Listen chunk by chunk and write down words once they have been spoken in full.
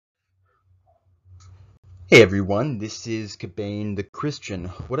Hey everyone, this is Cabane the Christian.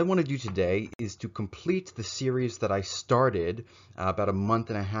 What I want to do today is to complete the series that I started about a month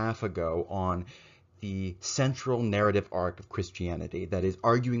and a half ago on the central narrative arc of Christianity. That is,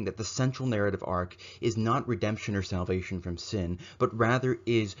 arguing that the central narrative arc is not redemption or salvation from sin, but rather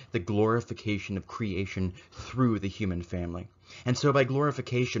is the glorification of creation through the human family. And so by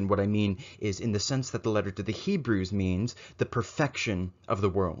glorification, what I mean is in the sense that the letter to the Hebrews means the perfection of the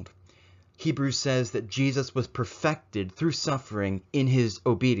world. Hebrews says that Jesus was perfected through suffering in his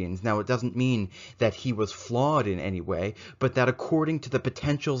obedience. Now, it doesn't mean that he was flawed in any way, but that according to the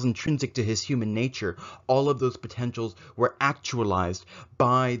potentials intrinsic to his human nature, all of those potentials were actualized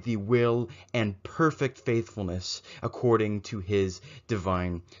by the will and perfect faithfulness according to his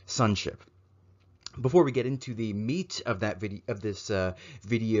divine sonship. Before we get into the meat of that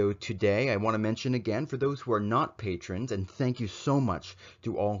video today, I want to mention again, for those who are not patrons, and thank you so much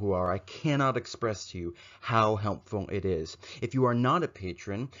to all who are, I cannot express to you how helpful it is. If you are not a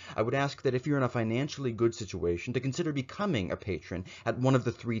patron, I would ask that if you're in a financially good situation, to consider becoming a patron at one of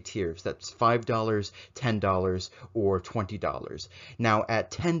the three tiers. That's $5, $10, or $20. Now,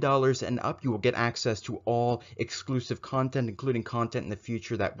 at $10 and up, you will get access to all exclusive content, including content in the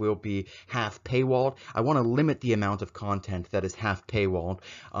future that will be half paywall. I want to limit the amount of content that is half paywalled,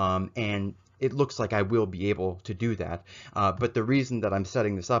 and it looks like I will be able to do that. But the reason that I'm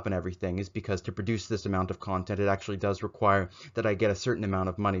setting this up and everything is because to produce this amount of content, it actually does require that I get a certain amount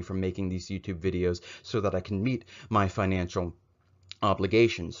of money from making these YouTube videos so that I can meet my financial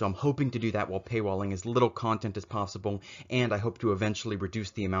obligations. So I'm hoping to do that while paywalling as little content as possible, and I hope to eventually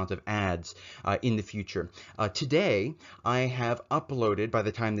reduce the amount of ads in the future. Today, I have uploaded, by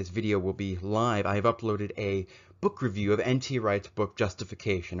the time this video will be live, I have uploaded a book review of N.T. Wright's book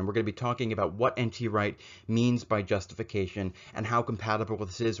Justification, and we're going to be talking about what N.T. Wright means by justification and how compatible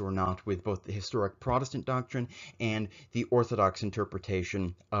this is or not with both the historic Protestant doctrine and the Orthodox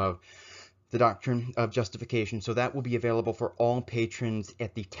interpretation of the doctrine of justification. So that will be available for all patrons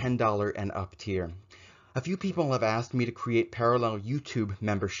at the $10 and up tier. A few people have asked me to create parallel YouTube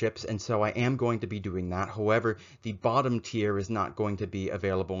memberships, and so I am going to be doing that. However, the bottom tier is not going to be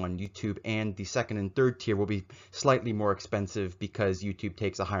available on YouTube, and the second and third tier will be slightly more expensive because YouTube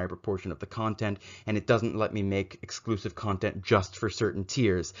takes a higher proportion of the content, and it doesn't let me make exclusive content just for certain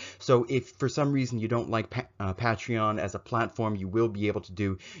tiers. So if for some reason you don't like Patreon as a platform, you will be able to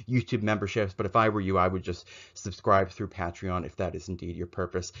do YouTube memberships, but if I were you, I would just subscribe through Patreon if that is indeed your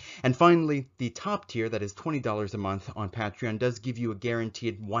purpose. And finally, the top tier, that is $20 a month on Patreon, does give you a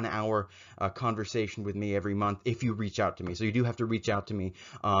guaranteed 1 hour conversation with me every month if you reach out to me. So you do have to reach out to me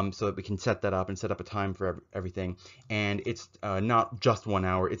so that we can set that up and set up a time for everything. And it's not just 1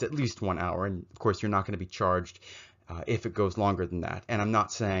 hour, it's at least 1 hour. And of course, you're not going to be charged if it goes longer than that. And I'm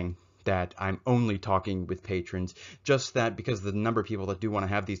not saying that I'm only talking with patrons, just that because of the number of people that do want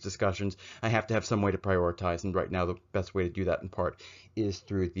to have these discussions, I have to have some way to prioritize. And right now, the best way to do that in part is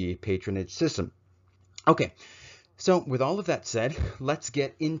through the patronage system. Okay, so with all of that said, let's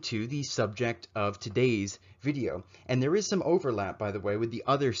get into the subject of today's video. And there is some overlap, by the way, with the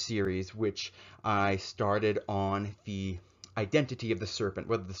other series which I started on the identity of the serpent,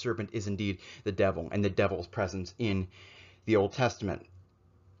 whether the serpent is indeed the devil and the devil's presence in the Old Testament.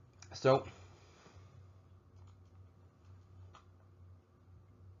 So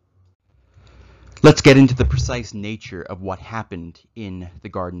let's get into the precise nature of what happened in the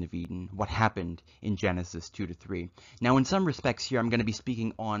Garden of Eden, what happened in Genesis 2-3. Now, in some respects here, I'm going to be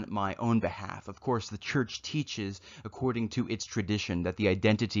speaking on my own behalf. Of course, the church teaches, according to its tradition, that the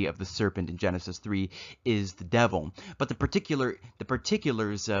identity of the serpent in Genesis 3 is the devil. But the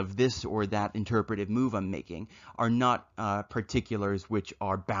particulars of this or that interpretive move I'm making are not particulars which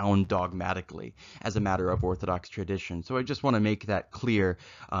are bound dogmatically as a matter of Orthodox tradition. So I just want to make that clear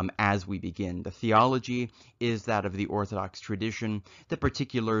as we begin. The theology is that of the Orthodox tradition. The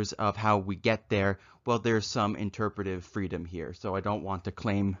particulars of how we get there, well, there's some interpretive freedom here. So I don't want to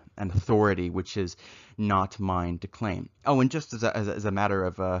claim an authority which is not mine to claim. Oh, and just as a matter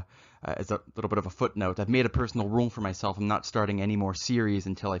of as a little bit of a footnote, I've made a personal rule for myself. I'm not starting any more series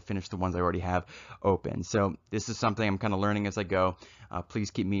until I finish the ones I already have open. So this is something I'm kind of learning as I go. Please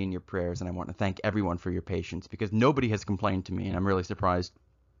keep me in your prayers, and I want to thank everyone for your patience because nobody has complained to me, and I'm really surprised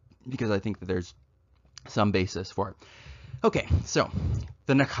because I think that there's some basis for it. Okay, so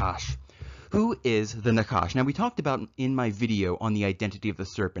the Nachash. Who is the Nachash? Now, we talked about in my video on the identity of the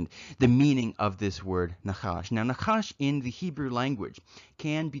serpent, the meaning of this word Nachash. Now, Nachash in the Hebrew language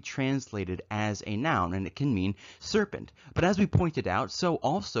can be translated as a noun, and it can mean serpent. But as we pointed out, so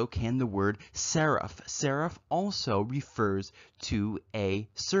also can the word seraph. Seraph also refers to a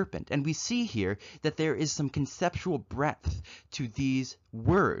serpent. And we see here that there is some conceptual breadth to these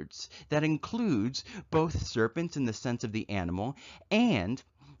words that includes both serpents in the sense of the animal and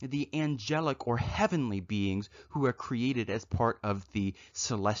the angelic or heavenly beings who are created as part of the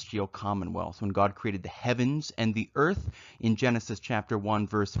celestial commonwealth. When God created the heavens and the earth in Genesis chapter 1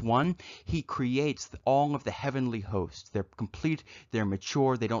 verse 1, he creates all of the heavenly hosts. They're complete, they're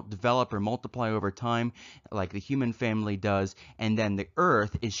mature, they don't develop or multiply over time like the human family does, and then the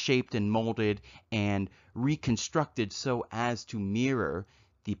earth is shaped and molded and reconstructed so as to mirror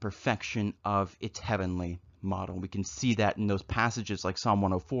the perfection of its heavenly model. We can see that in those passages like Psalm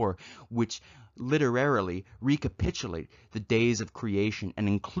 104, which literally recapitulate the days of creation and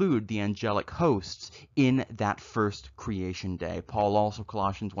include the angelic hosts in that first creation day. Paul also,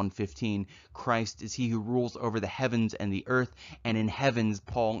 Colossians 1:15, Christ is he who rules over the heavens and the earth, and in heavens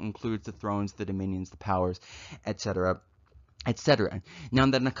Paul includes the thrones, the dominions, the powers, etc., etc. Now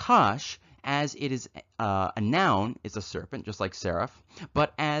the Nachash, as it is a noun, is a serpent, just like seraph,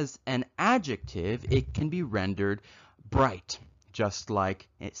 but as an adjective, it can be rendered bright, just like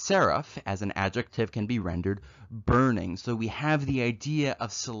seraph, as an adjective, can be rendered burning. So we have the idea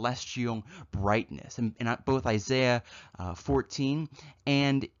of celestial brightness. In both Isaiah 14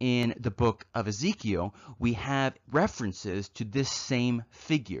 and in the book of Ezekiel, we have references to this same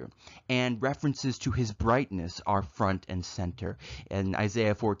figure, and references to his brightness are front and center. In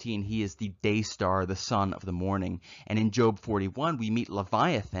Isaiah 14, he is the day star, the son of the morning. And in Job 41, we meet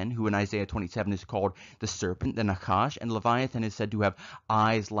Leviathan, who in Isaiah 27 is called the serpent, the Nachash, and Leviathan is said to have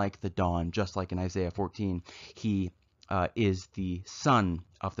eyes like the dawn, just like in Isaiah 14. He is the son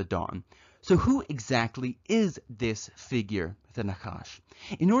of the dawn. So who exactly is this figure, the Nachash?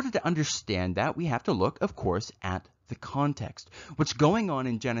 In order to understand that, we have to look, of course, at the context. What's going on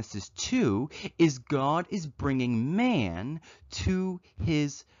in Genesis 2 is God is bringing man to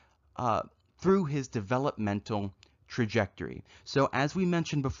his, through his developmental trajectory. So as we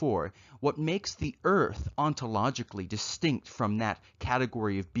mentioned before, what makes the earth ontologically distinct from that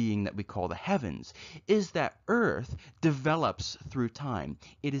category of being that we call the heavens is that earth develops through time.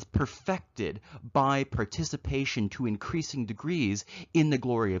 It is perfected by participation to increasing degrees in the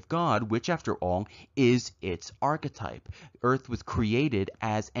glory of God, which after all is its archetype. Earth was created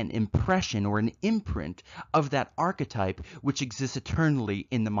as an impression or an imprint of that archetype which exists eternally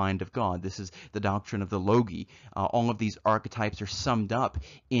in the mind of God. This is the doctrine of the Logi. All of these archetypes are summed up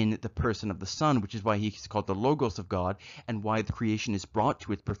in the person of the Son, which is why he's called the Logos of God, and why the creation is brought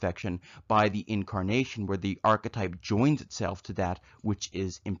to its perfection by the incarnation, where the archetype joins itself to that which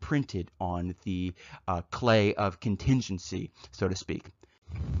is imprinted on the clay of contingency, so to speak.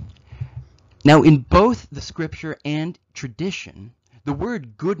 Now, in both the scripture and tradition, the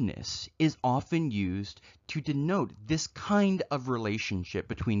word goodness is often used to denote this kind of relationship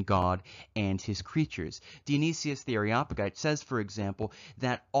between God and his creatures. Dionysius the Areopagite says, for example,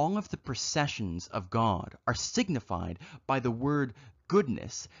 that all of the processions of God are signified by the word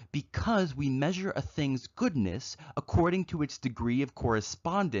goodness because we measure a thing's goodness according to its degree of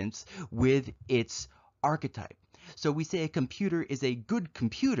correspondence with its archetype. So we say a computer is a good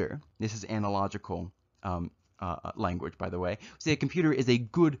computer. This is analogical language, by the way. We say a computer is a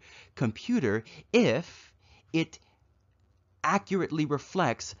good computer if it accurately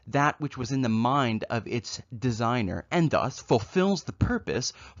reflects that which was in the mind of its designer and thus fulfills the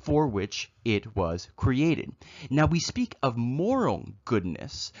purpose for which it was created. Now we speak of moral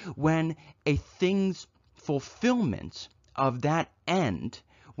goodness when a thing's fulfillment of that end,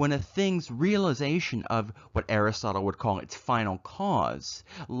 when a thing's realization of what Aristotle would call its final cause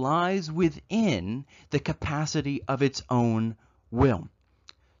lies within the capacity of its own will.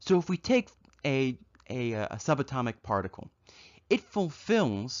 So if we take a subatomic particle, it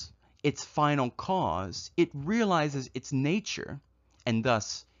fulfills its final cause, it realizes its nature, and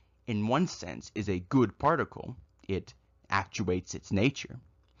thus, in one sense, is a good particle. It actuates its nature.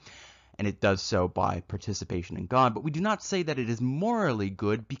 And it does so by participation in God. But we do not say that it is morally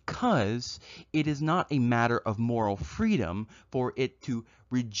good because it is not a matter of moral freedom for it to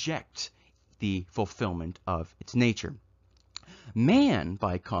reject the fulfillment of its nature. Man,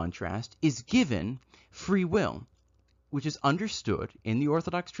 by contrast, is given free will. which is understood in the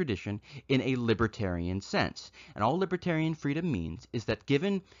Orthodox tradition in a libertarian sense. And all libertarian freedom means is that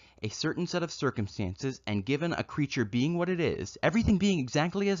given a certain set of circumstances and given a creature being what it is, everything being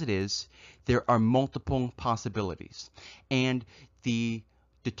exactly as it is, there are multiple possibilities. And the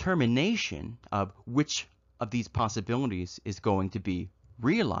determination of which of these possibilities is going to be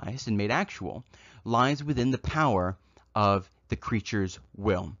realized and made actual lies within the power of the creature's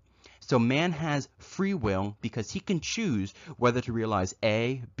will. So man has free will because he can choose whether to realize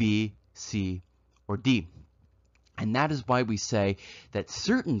A, B, C, or D. And that is why we say that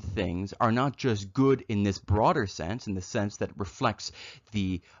certain things are not just good in this broader sense, in the sense that it reflects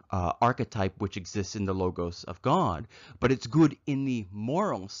the archetype which exists in the Logos of God, but it's good in the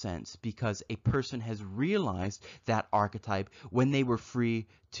moral sense because a person has realized that archetype when they were free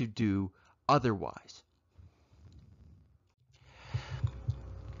to do otherwise.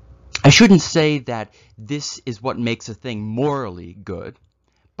 I shouldn't say that this is what makes a thing morally good,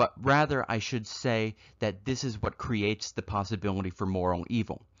 but rather I should say that this is what creates the possibility for moral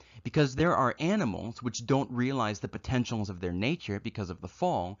evil. Because there are animals which don't realize the potentials of their nature because of the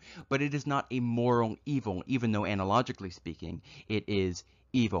fall, but it is not a moral evil, even though analogically speaking, it is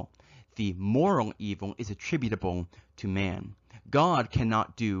evil. The moral evil is attributable to man. God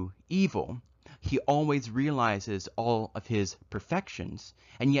cannot do evil. He always realizes all of his perfections,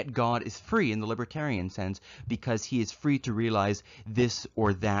 and yet God is free in the libertarian sense because he is free to realize this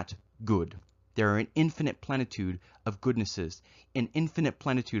or that good. There are an infinite plenitude of goodnesses, an infinite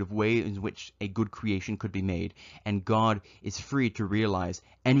plenitude of ways in which a good creation could be made, and God is free to realize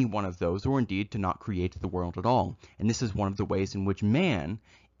any one of those, or indeed to not create the world at all. And this is one of the ways in which man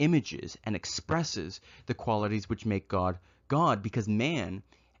images and expresses the qualities which make God God, because man,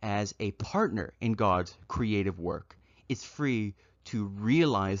 as a partner in God's creative work, is free to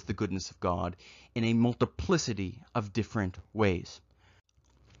realize the goodness of God in a multiplicity of different ways.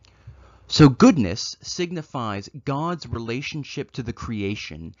 So goodness signifies God's relationship to the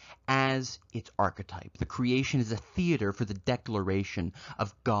creation as its archetype. The creation is a theater for the declaration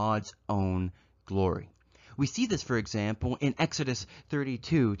of God's own glory. We see this, for example, in Exodus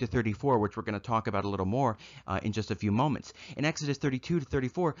 32 to 34, which we're going to talk about a little more in just a few moments. In Exodus 32 to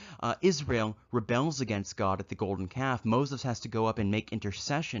 34, Israel rebels against God at the golden calf. Moses has to go up and make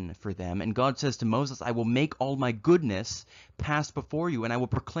intercession for them. And God says to Moses, I will make all my goodness pass before you, and I will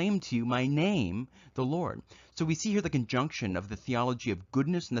proclaim to you my name, the Lord. So we see here the conjunction of the theology of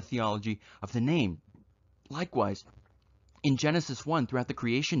goodness and the theology of the name. Likewise, in Genesis 1, throughout the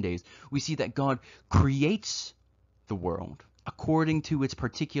creation days, we see that God creates the world according to its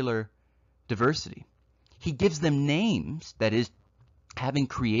particular diversity. He gives them names, that is, having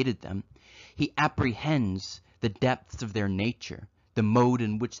created them, he apprehends the depths of their nature, the mode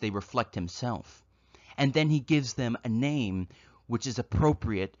in which they reflect himself. And then he gives them a name which is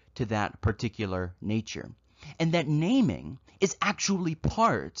appropriate to that particular nature. And that naming is actually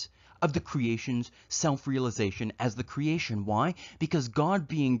part of the creation's self-realization as the creation. Why? Because God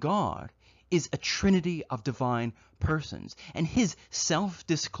being God is a trinity of divine persons, and his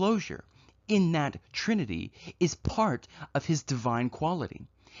self-disclosure in that trinity is part of his divine quality.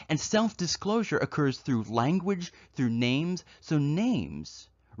 And self-disclosure occurs through language, through names. So names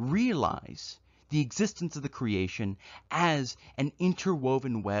realize the existence of the creation as an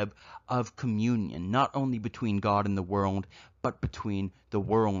interwoven web of communion, not only between God and the world, but between the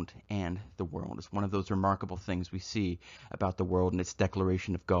world and the world. It's one of those remarkable things we see about the world and its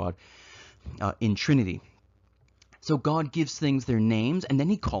declaration of God in Trinity. So God gives things their names, and then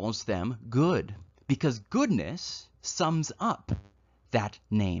he calls them good, because goodness sums up that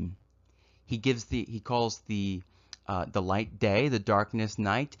name. He calls the light day, the darkness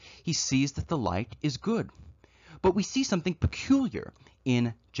night. He sees that the light is good. But we see something peculiar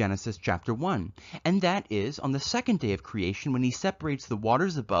in Genesis chapter 1, and that is on the second day of creation, when he separates the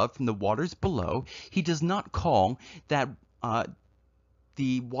waters above from the waters below, he does not call that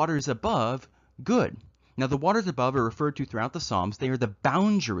the waters above good. Now, the waters above are referred to throughout the Psalms. They are the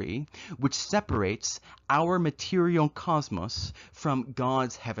boundary which separates our material cosmos from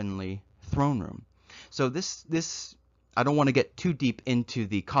God's heavenly throne room. So this I don't want to get too deep into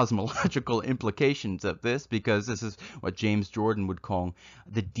the cosmological implications of this, because this is what James Jordan would call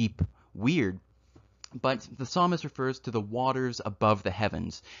the deep weird. But the psalmist refers to the waters above the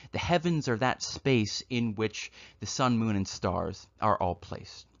heavens. The heavens are that space in which the sun, moon, and stars are all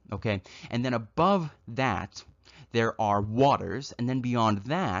placed. Okay? And then above that, there are waters, and then beyond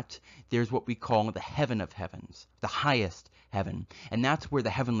that, there's what we call the heaven of heavens, the highest heaven. And that's where the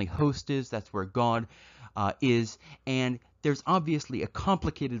heavenly host is. That's where God is, and there's obviously a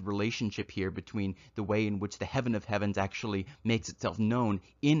complicated relationship here between the way in which the heaven of heavens actually makes itself known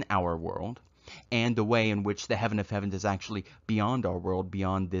in our world, and the way in which the heaven of heavens is actually beyond our world,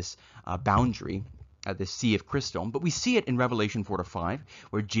 beyond this boundary, this sea of crystal. But we see it in Revelation 4-5,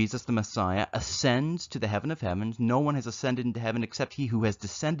 where Jesus the Messiah ascends to the heaven of heavens. No one has ascended into heaven except he who has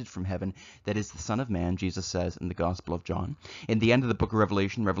descended from heaven, that is the Son of Man, Jesus says in the Gospel of John. In the end of the book of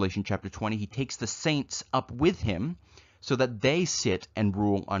Revelation, Revelation chapter 20, he takes the saints up with him so that they sit and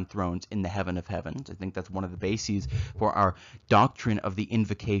rule on thrones in the heaven of heavens. I think that's one of the bases for our doctrine of the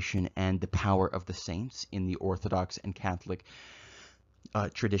invocation and the power of the saints in the Orthodox and Catholic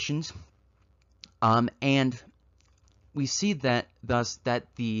traditions. And we see that thus that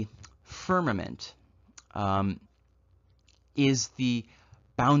the firmament is the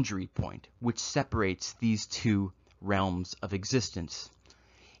boundary point which separates these two realms of existence.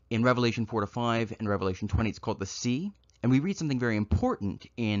 In Revelation 4-5 and Revelation 20, it's called the sea. And we read something very important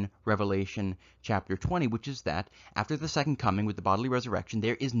in Revelation chapter 20, which is that after the second coming with the bodily resurrection,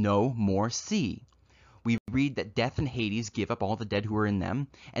 there is no more sea. We read that death and Hades give up all the dead who are in them,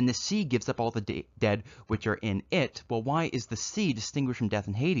 and the sea gives up all the dead which are in it. Well, why is the sea distinguished from death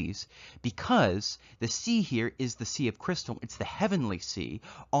and Hades? Because the sea here is the sea of crystal. It's the heavenly sea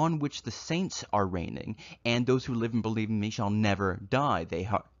on which the saints are reigning, and those who live and believe in me shall never die.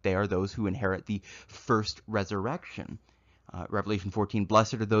 They are those who inherit the first resurrection. Revelation 14,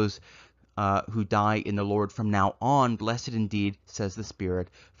 blessed are those who die in the Lord from now on. Blessed indeed, says the Spirit,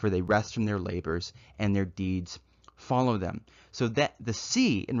 for they rest from their labors, and their deeds follow them. So that the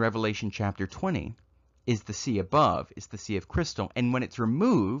sea in Revelation chapter 20 is the sea above, is the sea of crystal. And when it's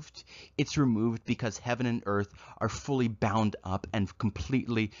removed because heaven and earth are fully bound up and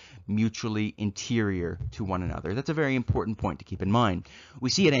completely mutually interior to one another. That's a very important point to keep in mind. We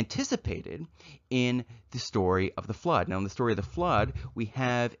see it anticipated in the story of the flood. Now, in the story of the flood, we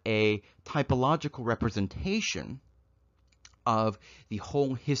have a typological representation of the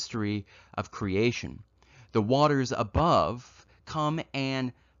whole history of creation. The waters above come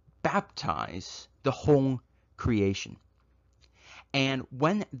and baptize the whole creation. And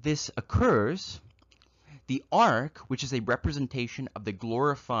when this occurs, the ark, which is a representation of the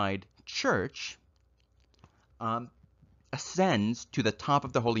glorified church, ascends to the top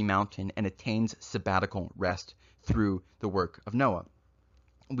of the holy mountain and attains sabbatical rest through the work of Noah.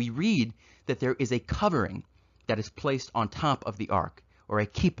 We read that there is a covering that is placed on top of the ark, or a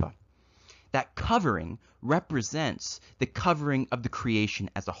kippah. That covering represents the covering of the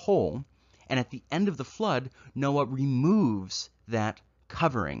creation as a whole, and at the end of the flood, Noah removes that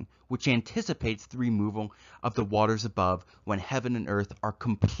covering, which anticipates the removal of the waters above when heaven and earth are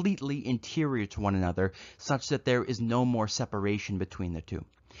completely interior to one another, such that there is no more separation between the two.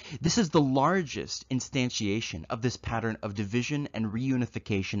 This is the largest instantiation of this pattern of division and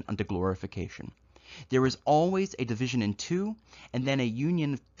reunification unto glorification. There is always a division in two, and then a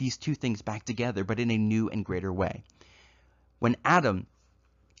union of these two things back together, but in a new and greater way. When Adam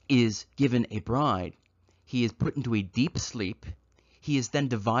is given a bride, he is put into a deep sleep, he is then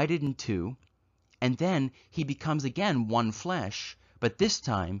divided in two, and then he becomes again one flesh, but this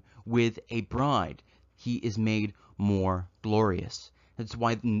time with a bride. He is made more glorious. That's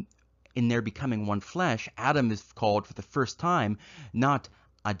why in their becoming one flesh, Adam is called for the first time not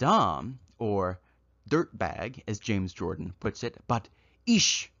Adam, or dirtbag, as James Jordan puts it, but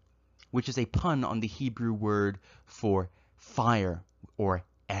Ish, which is a pun on the Hebrew word for fire, or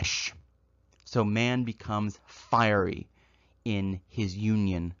Esh. So man becomes fiery in his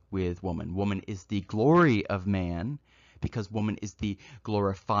union with woman. Woman is the glory of man because woman is the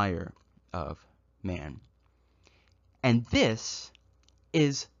glorifier of man. And this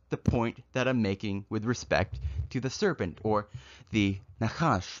is the point that I'm making with respect to the serpent, or the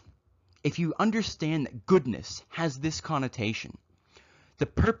Nachash. If you understand that goodness has this connotation, the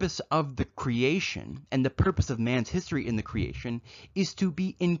purpose of the creation and the purpose of man's history in the creation is to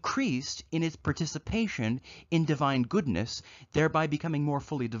be increased in its participation in divine goodness, thereby becoming more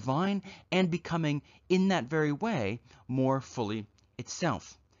fully divine and becoming, in that very way, more fully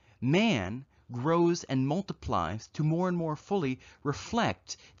itself. Man grows and multiplies to more and more fully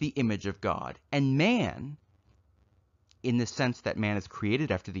reflect the image of God. And man, in the sense that man is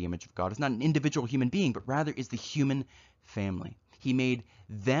created after the image of God, is not an individual human being, but rather is the human family. He made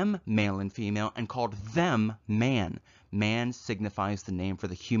them male and female and called them man. Man signifies the name for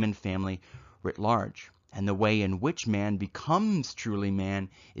the human family writ large. And the way in which man becomes truly man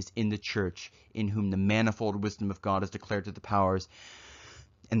is in the church, in whom the manifold wisdom of God is declared to the powers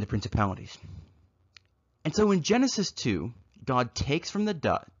and the principalities. And so in Genesis 2, God takes from the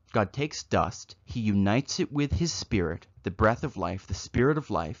God takes dust, he unites it with his spirit, the breath of life, the spirit of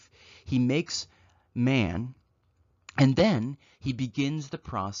life. He makes man, and then he begins the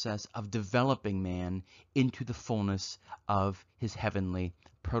process of developing man into the fullness of his heavenly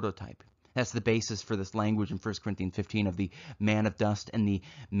prototype. That's the basis for this language in 1 Corinthians 15 of the man of dust and the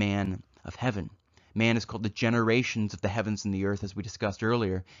man of heaven. Man is called the generations of the heavens and the earth, as we discussed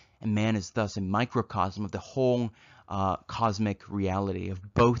earlier, and man is thus a microcosm of the whole cosmic reality,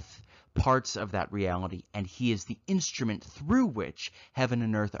 of both parts of that reality, and he is the instrument through which heaven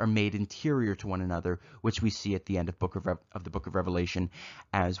and earth are made interior to one another, which we see at the end of the book of Revelation,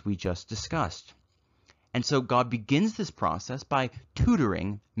 as we just discussed. And so God begins this process by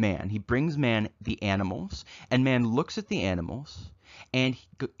tutoring man. He brings man the animals, and man looks at the animals, and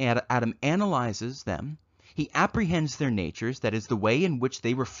Adam analyzes them. He apprehends their natures, that is, the way in which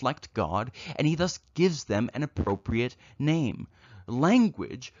they reflect God, and he thus gives them an appropriate name.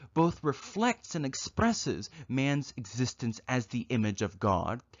 Language both reflects and expresses man's existence as the image of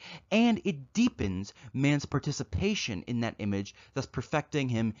God, and it deepens man's participation in that image, thus perfecting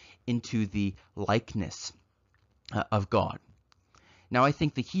him into the likeness of God. Now, I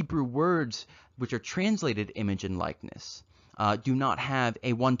think the Hebrew words which are translated image and likeness do not have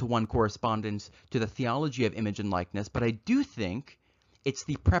a one-to-one correspondence to the theology of image and likeness, but I do think it's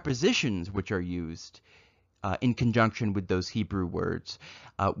the prepositions which are used in conjunction with those Hebrew words,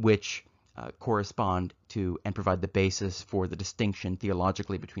 which correspond to and provide the basis for the distinction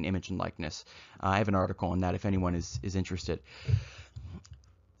theologically between image and likeness. I have an article on that if anyone is interested.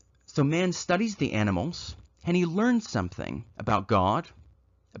 So man studies the animals, and he learns something about God,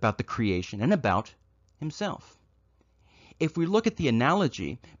 about the creation, and about himself. If we look at the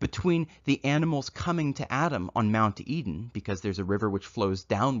analogy between the animals coming to Adam on Mount Eden, because there's a river which flows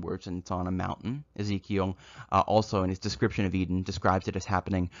downwards and it's on a mountain, Ezekiel also in his description of Eden describes it as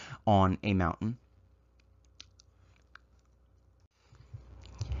happening on a mountain.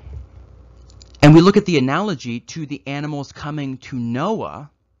 And we look at the analogy to the animals coming to Noah,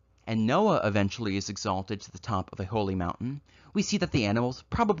 and Noah eventually is exalted to the top of a holy mountain. We see that the animals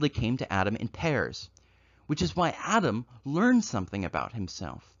probably came to Adam in pairs, which is why Adam learned something about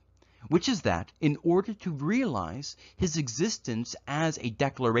himself, which is that in order to realize his existence as a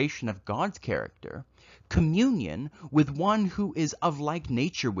declaration of God's character, communion with one who is of like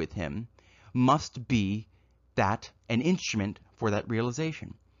nature with him must be that an instrument for that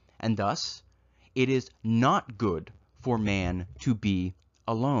realization. And thus, it is not good for man to be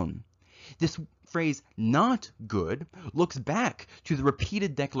alone. This phrase, not good, looks back to the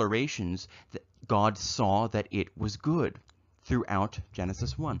repeated declarations that God saw that it was good throughout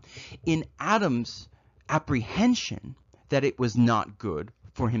Genesis 1. In Adam's apprehension that it was not good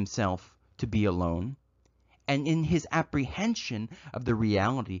for himself to be alone, and in his apprehension of the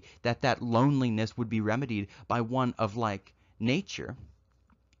reality that that loneliness would be remedied by one of like nature,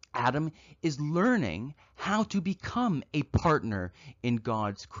 Adam is learning how to become a partner in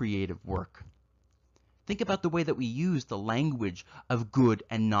God's creative work. Think about the way that we use the language of good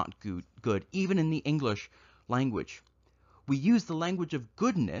and not good, even in the English language. We use the language of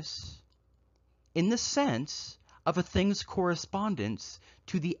goodness in the sense of a thing's correspondence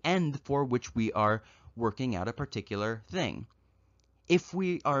to the end for which we are working out a particular thing. If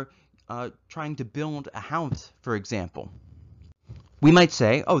we are trying to build a house, for example, we might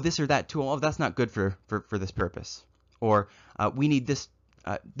say, oh, this or that tool, oh, that's not good for this purpose. Or we need this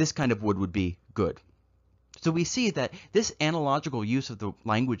kind of wood would be good. So we see that this analogical use of the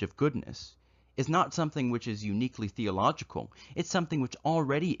language of goodness is not something which is uniquely theological. It's something which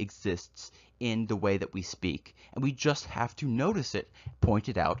already exists in the way that we speak, and we just have to notice it, point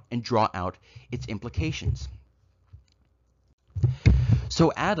it out, and draw out its implications.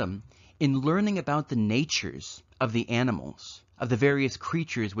 So Adam, in learning about the natures of the animals, of the various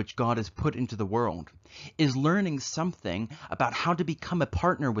creatures which God has put into the world, is learning something about how to become a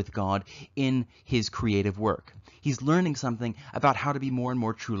partner with God in his creative work. He's learning something about how to be more and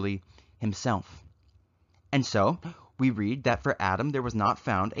more truly himself. And so we read that for Adam there was not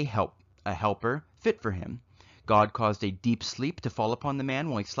found a helper fit for him. God caused a deep sleep to fall upon the man.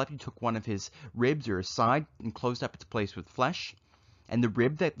 While he slept, he took one of his ribs or his side and closed up its place with flesh. And the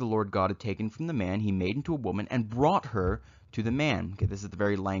rib that the Lord God had taken from the man, he made into a woman and brought her to the man. Okay, this is the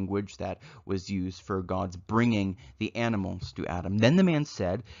very language that was used for God's bringing the animals to Adam. Then the man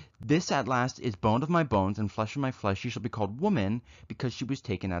said, "This at last is bone of my bones and flesh of my flesh. She shall be called woman because she was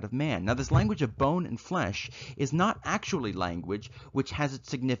taken out of man." Now, this language of bone and flesh is not actually language which has its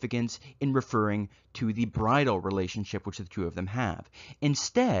significance in referring to the bridal relationship which the two of them have.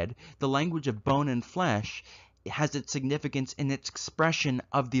 Instead, the language of bone and flesh has its significance in its expression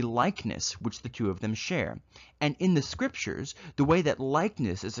of the likeness which the two of them share. And in the scriptures, the way that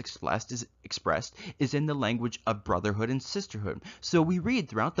likeness is expressed is in the language of brotherhood and sisterhood. So we read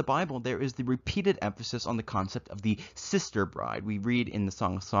throughout the Bible there is the repeated emphasis on the concept of the sister bride. We read in the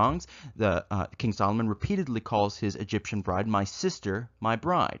Song of Songs, King Solomon repeatedly calls his Egyptian bride my sister, my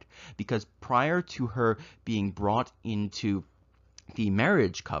bride, because prior to her being brought into the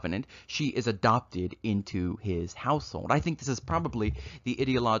marriage covenant, she is adopted into his household. I think this is probably the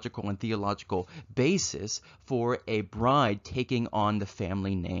ideological and theological basis for a bride taking on the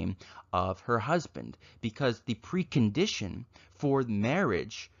family name of her husband, because the precondition for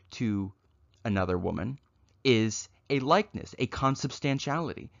marriage to another woman is a likeness, a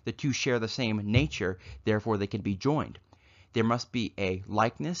consubstantiality. The two share the same nature, therefore they can be joined. There must be a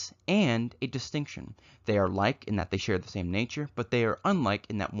likeness and a distinction. They are like in that they share the same nature, but they are unlike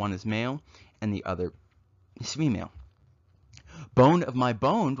in that one is male and the other is female. Bone of my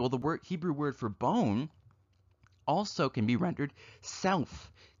bone, well, the Hebrew word for bone also can be rendered self.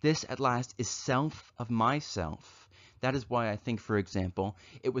 This at last is self of myself. That is why I think, for example,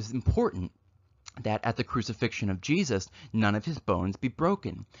 it was important that at the crucifixion of Jesus, none of his bones be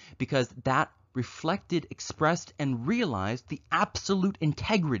broken, because that reflected, expressed, and realized the absolute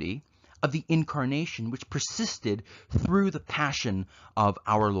integrity of the incarnation, which persisted through the passion of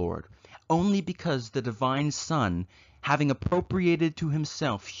our Lord. Only because the divine Son, having appropriated to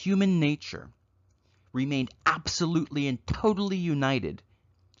himself human nature, remained absolutely and totally united,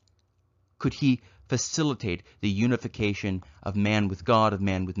 could he facilitate the unification of man with God, of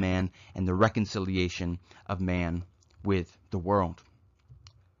man with man, and the reconciliation of man with the world.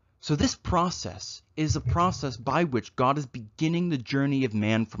 So this process is a process by which God is beginning the journey of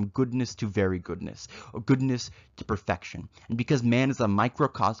man from goodness to very goodness, or goodness to perfection. And because man is a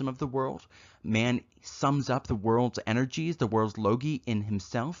microcosm of the world, man sums up the world's energies, the world's logi in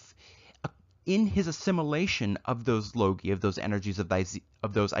himself. In his assimilation of those logi, of those energies,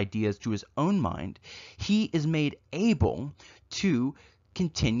 of those ideas to his own mind, he is made able to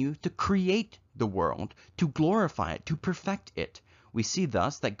continue to create the world, to glorify it, to perfect it. We see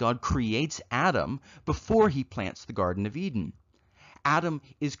thus that God creates Adam before he plants the Garden of Eden. Adam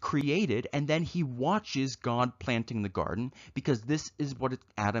is created, and then he watches God planting the garden, because this is what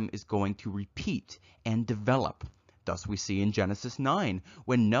Adam is going to repeat and develop. Thus we see in Genesis 9,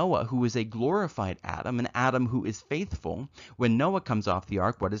 when Noah, who is a glorified Adam, an Adam who is faithful, when Noah comes off the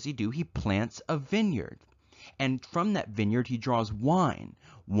ark, what does he do? He plants a vineyard. And from that vineyard he draws wine.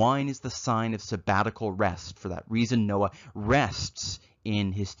 Wine is the sign of sabbatical rest. For that reason, Noah rests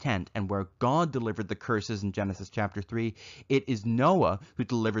in his tent. And where God delivered the curses in Genesis chapter 3, it is Noah who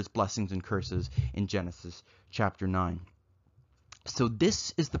delivers blessings and curses in Genesis chapter 9. So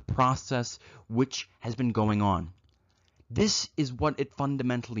this is the process which has been going on. This is what it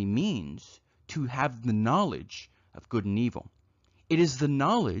fundamentally means to have the knowledge of good and evil. It is the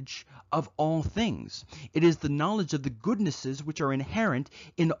knowledge of all things. It is the knowledge of the goodnesses which are inherent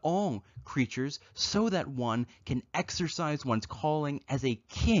in all creatures, so that one can exercise one's calling as a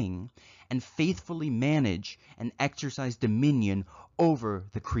king and faithfully manage and exercise dominion over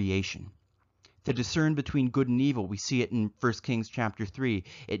the creation. To discern between good and evil, we see it in 1 Kings chapter 3.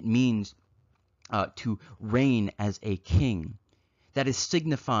 It means to reign as a king. That is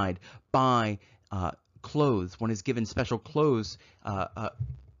signified by clothes. One is given special clothes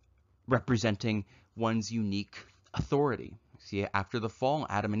representing one's unique authority. See, after the fall,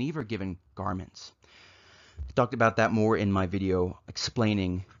 Adam and Eve are given garments. I talked about that more in my video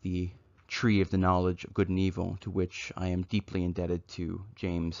explaining the tree of the knowledge of good and evil, to which I am deeply indebted to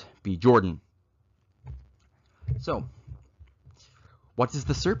James B. Jordan. So, what does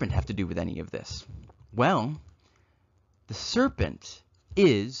the serpent have to do with any of this? Well, the serpent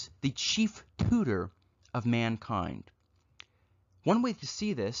is the chief tutor of mankind. One way to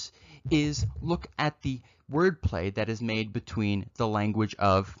see this is look at the wordplay that is made between the language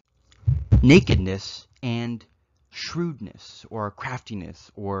of nakedness and shrewdness, or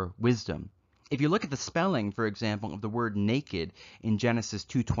craftiness, or wisdom. If you look at the spelling, for example, of the word naked in Genesis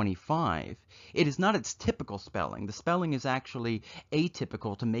 2:25, it is not its typical spelling. The spelling is actually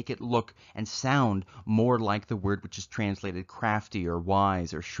atypical to make it look and sound more like the word which is translated crafty or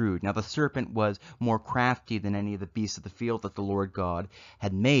wise or shrewd. Now, the serpent was more crafty than any of the beasts of the field that the Lord God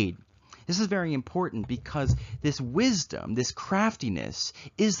had made. This is very important because this wisdom, this craftiness,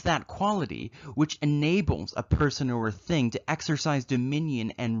 is that quality which enables a person or a thing to exercise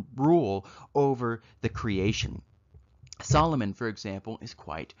dominion and rule over the creation. Solomon, for example, is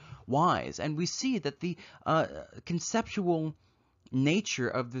quite wise, and we see that the conceptual nature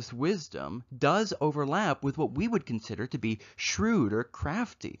of this wisdom does overlap with what we would consider to be shrewd or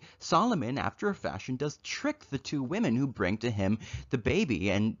crafty. Solomon, after a fashion, does trick the two women who bring to him the baby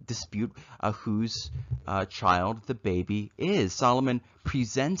and dispute whose child the baby is. Solomon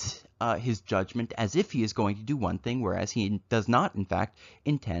presents his judgment as if he is going to do one thing, whereas he does not, in fact,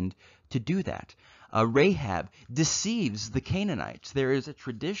 intend to do that. Rahab deceives the Canaanites. There is a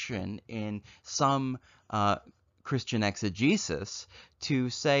tradition in some Christian exegesis to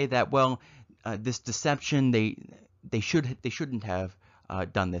say that, well, this deception, they shouldn't have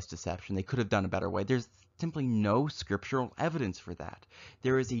done this deception. They could have done a better way. There's simply no scriptural evidence for that.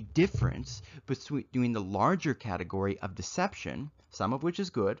 There is a difference between the larger category of deception, some of which is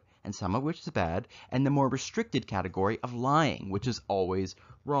good and some of which is bad, and the more restricted category of lying, which is always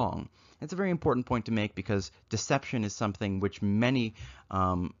wrong. It's a very important point to make because deception is something which many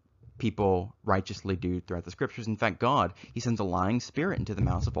people righteously do throughout the scriptures. In fact, God, he sends a lying spirit into the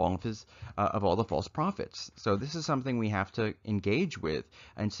mouths of all the false prophets. So this is something we have to engage with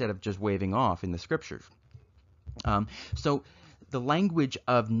instead of just waving off in the scriptures. So the language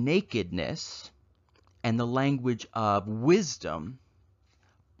of nakedness and the language of wisdom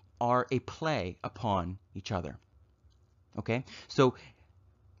are a play upon each other. Okay? So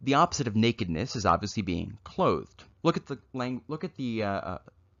the opposite of nakedness is obviously being clothed. Look at the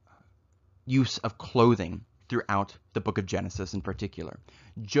use of clothing throughout the book of Genesis in particular.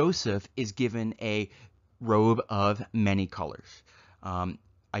 Joseph is given a robe of many colors.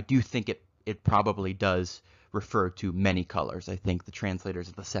 I do think it probably does refer to many colors. I think the translators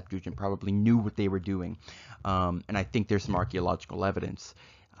of the Septuagint probably knew what they were doing. And I think there's some archaeological evidence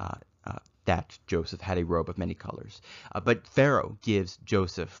that Joseph had a robe of many colors. But Pharaoh gives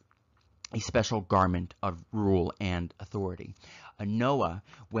Joseph a special garment of rule and authority. Noah,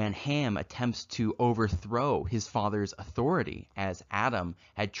 when Ham attempts to overthrow his father's authority, as Adam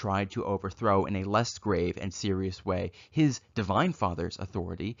had tried to overthrow in a less grave and serious way his divine father's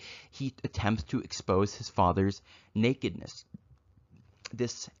authority, he attempts to expose his father's nakedness.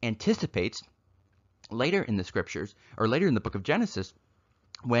 This anticipates later in the scriptures, or later in the book of Genesis,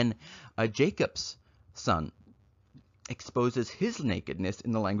 when Jacob's son exposes his nakedness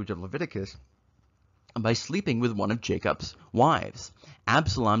in the language of Leviticus by sleeping with one of Jacob's wives.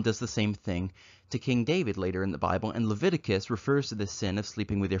 Absalom does the same thing to King David later in the Bible, and Leviticus refers to the sin of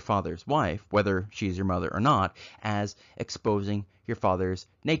sleeping with your father's wife, whether she's your mother or not, as exposing your father's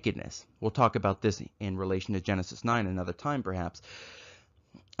nakedness. We'll talk about this in relation to Genesis 9 another time, perhaps.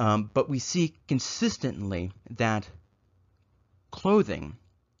 But we see consistently that clothing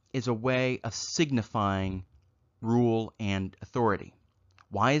is a way of signifying rule and authority.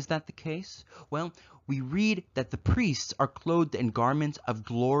 Why is that the case? Well, we read that the priests are clothed in garments of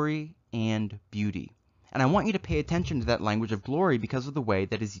glory and beauty. And I want you to pay attention to that language of glory because of the way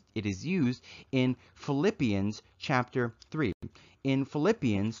that it is used in Philippians chapter 3. In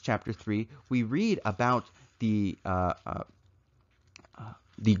Philippians chapter 3, we read about the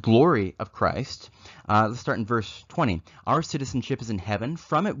glory of Christ. Let's start in verse 20. Our citizenship is in heaven.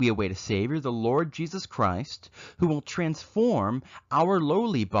 From it we await a Savior, the Lord Jesus Christ, who will transform our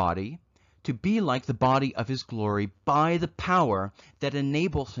lowly body to be like the body of his glory by the power that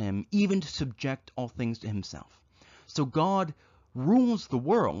enables him even to subject all things to himself. So God rules the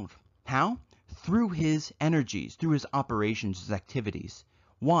world. How? Through his energies, through his operations, his activities.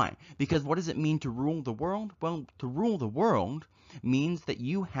 Why? Because what does it mean to rule the world? Well, to rule the world means that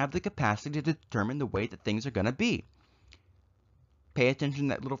you have the capacity to determine the way that things are going to be. Pay attention to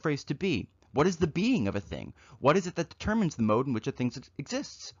that little phrase, to be. What is the being of a thing? What is it that determines the mode in which a thing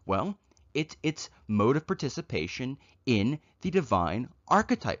exists? Well, it's its mode of participation in the divine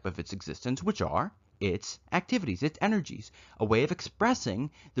archetype of its existence, which are its activities, its energies. A way of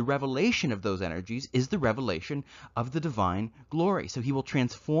expressing the revelation of those energies is the revelation of the divine glory. So he will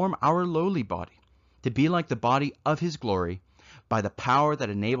transform our lowly body to be like the body of his glory by the power that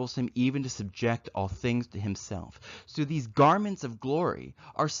enables him even to subject all things to himself. So these garments of glory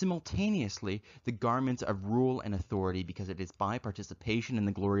are simultaneously the garments of rule and authority, because it is by participation in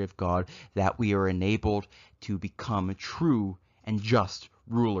the glory of God that we are enabled to become true and just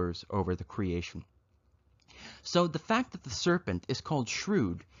rulers over the creation. So the fact that the serpent is called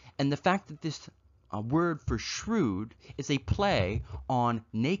shrewd, and the fact that this word for shrewd is a play on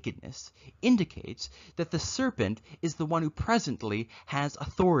nakedness, indicates that the serpent is the one who presently has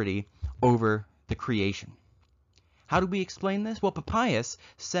authority over the creation. How do we explain this? Well, Papias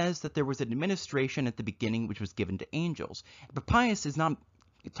says that there was an administration at the beginning which was given to angels. Papias is not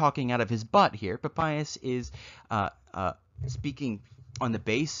talking out of his butt here. Papias is speaking on the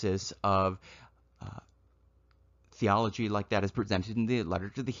basis of theology like that is presented in the letter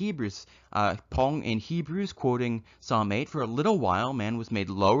to the Hebrews. Paul in Hebrews, quoting Psalm 8, "For a little while man was made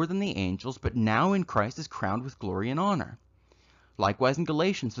lower than the angels, but now in Christ is crowned with glory and honor." Likewise, in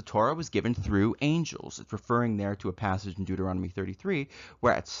Galatians, the Torah was given through angels. It's referring there to a passage in Deuteronomy 33,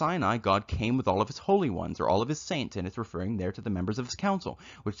 where at Sinai, God came with all of his holy ones, or all of his saints, and it's referring there to the members of his council,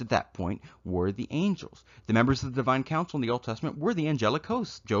 which at that point were the angels. The members of the divine council in the Old Testament were the angelic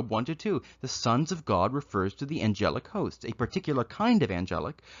hosts, Job 1-2. The sons of God refers to the angelic hosts, a particular kind of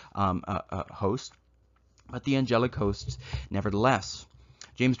angelic host, but the angelic hosts nevertheless.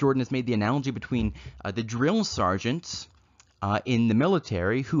 James Jordan has made the analogy between the drill sergeants in the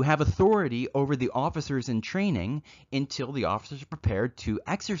military who have authority over the officers in training until the officers are prepared to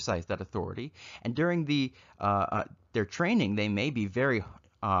exercise that authority. And during their training, they may be very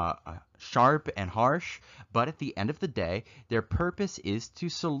sharp and harsh, but at the end of the day, their purpose is to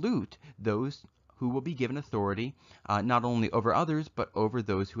salute those who will be given authority not only over others, but over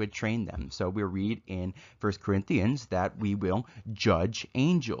those who had trained them. So we read in 1 Corinthians that we will judge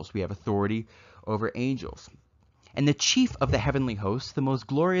angels. We have authority over angels. And the chief of the heavenly hosts, the most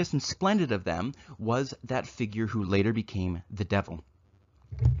glorious and splendid of them, was that figure who later became the devil.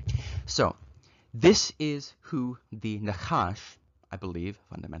 So, this is who the Nachash, I believe,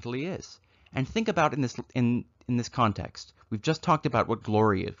 fundamentally is. And think about in this context. We've just talked about what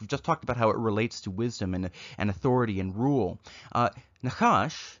glory is. We've just talked about how it relates to wisdom and authority and rule.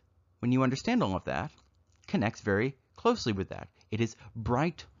 Nachash, when you understand all of that, connects very closely with that. It is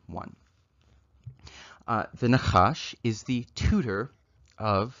bright one. The Nachash is the tutor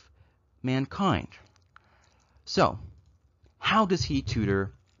of mankind. So, how does he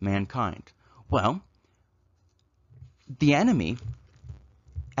tutor mankind? Well, the enemy,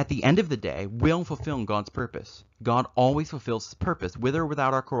 at the end of the day, will fulfill God's purpose. God always fulfills his purpose, with or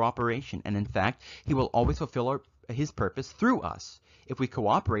without our cooperation. And in fact, he will always fulfill his purpose through us. If we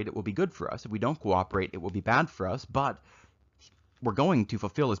cooperate, it will be good for us. If we don't cooperate, it will be bad for us. But we're going to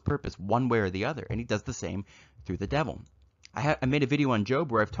fulfill his purpose one way or the other, and he does the same through the devil. I made a video on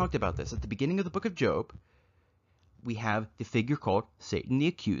Job where I've talked about this. At the beginning of the book of Job, we have the figure called Satan the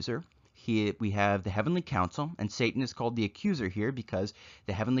accuser. We have the heavenly council, and Satan is called the accuser here because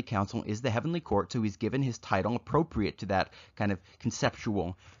the heavenly council is the heavenly court, so he's given his title appropriate to that kind of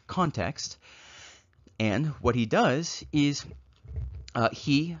conceptual context. And what he does is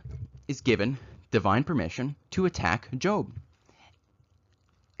he is given divine permission to attack Job.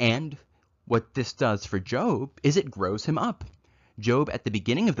 And what this does for Job is it grows him up. Job, at the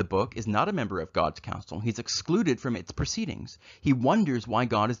beginning of the book, is not a member of God's council. He's excluded from its proceedings. He wonders why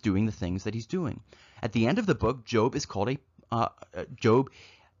God is doing the things that he's doing. At the end of the book, Job is Job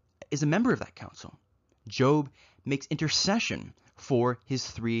is a member of that council. Job makes intercession for his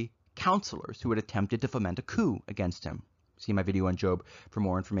three counselors who had attempted to foment a coup against him. See my video on Job for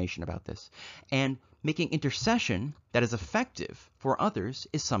more information about this. And making intercession that is effective for others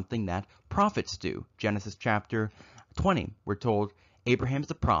is something that prophets do. Genesis chapter 20, we're told Abraham is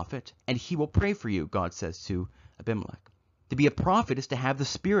a prophet and he will pray for you, God says to Abimelech. To be a prophet is to have the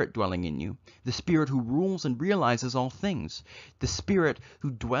Spirit dwelling in you, the Spirit who rules and realizes all things, the Spirit who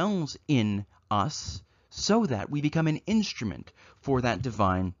dwells in us so that we become an instrument for that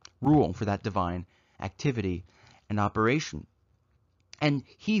divine rule, for that divine activity and operation. And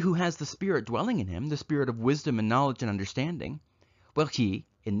he who has the Spirit dwelling in him, the Spirit of wisdom and knowledge and understanding, well, he,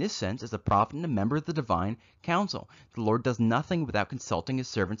 in this sense, is a prophet and a member of the divine council. The Lord does nothing without consulting his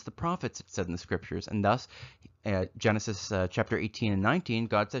servants, the prophets, it said in the scriptures. And thus, Genesis chapter 18 and 19,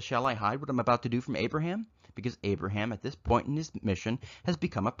 God says, "Shall I hide what I'm about to do from Abraham?" Because Abraham, at this point in his mission, has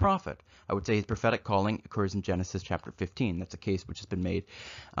become a prophet. I would say his prophetic calling occurs in Genesis chapter 15. That's a case which has been made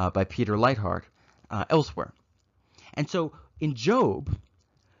by Peter Leithart elsewhere. And so, in Job,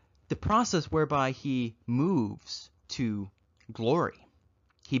 the process whereby he moves to glory,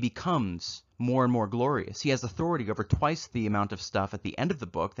 he becomes more and more glorious. He has authority over twice the amount of stuff at the end of the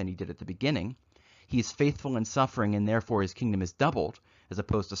book than he did at the beginning. He is faithful in suffering, and therefore his kingdom is doubled, as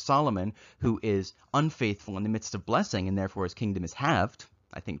opposed to Solomon, who is unfaithful in the midst of blessing, and therefore his kingdom is halved.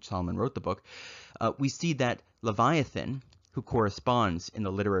 I think Solomon wrote the book. We see that Leviathan, who corresponds in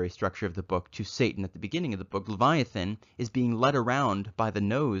the literary structure of the book to Satan at the beginning of the book, Leviathan is being led around by the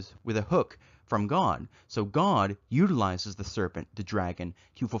nose with a hook from God. So God utilizes the serpent, the dragon,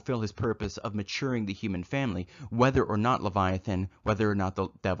 to fulfill his purpose of maturing the human family, whether or not Leviathan, whether or not the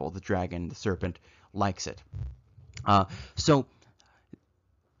devil, the dragon, the serpent, likes it. So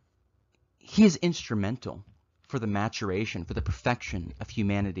he is instrumental for the maturation, for the perfection of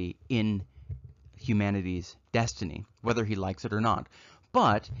humanity in humanity's destiny, whether he likes it or not.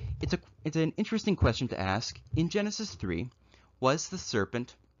 But it's an interesting question to ask. In Genesis 3, was the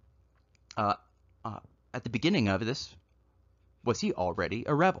serpent, at the beginning of this, was he already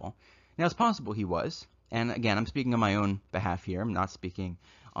a rebel? Now, it's possible he was. And again, I'm speaking on my own behalf here. I'm not speaking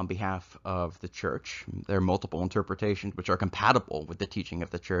on behalf of the church. There are multiple interpretations which are compatible with the teaching of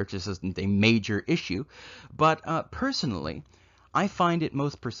the church. This isn't a major issue. But personally, I find it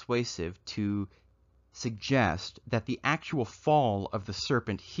most persuasive to suggest that the actual fall of the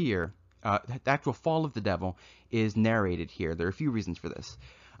serpent here, the actual fall of the devil, is narrated here. There are a few reasons for this.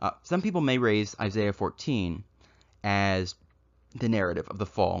 Some people may raise Isaiah 14 as the narrative of the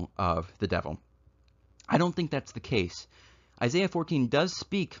fall of the devil. I don't think that's the case. Isaiah 14 does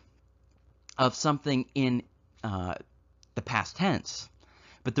speak of something in the past tense,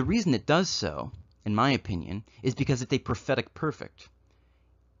 but the reason it does so, in my opinion, is because it's a prophetic perfect.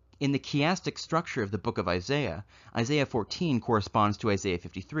 In the chiastic structure of the book of Isaiah, Isaiah 14 corresponds to Isaiah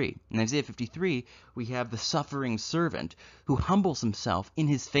 53. In Isaiah 53, we have the suffering servant who humbles himself in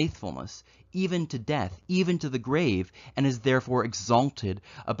his faithfulness, even to death, even to the grave, and is therefore exalted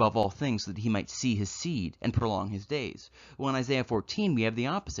above all things so that he might see his seed and prolong his days. Well, in Isaiah 14, we have the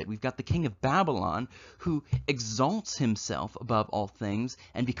opposite. We've got the king of Babylon who exalts himself above all things,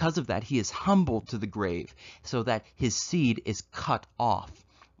 and because of that, he is humbled to the grave so that his seed is cut off.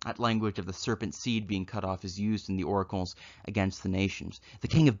 That language of the serpent seed being cut off is used in the oracles against the nations. The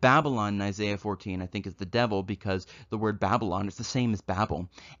king of Babylon in Isaiah 14, I think, is the devil, because the word Babylon is the same as Babel.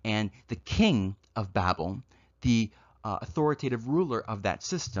 And the king of Babel, the authoritative ruler of that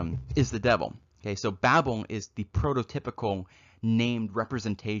system, is the devil. Okay, so Babel is the prototypical named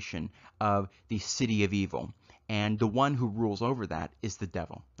representation of the city of evil. And the one who rules over that is the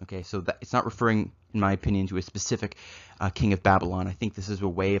devil. Okay, so that, it's not referring, in my opinion, to a specific king of Babylon. I think this is a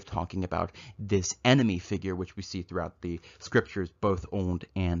way of talking about this enemy figure, which we see throughout the scriptures, both Old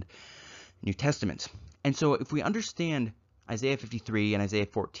and New Testaments. And so if we understand Isaiah 53 and Isaiah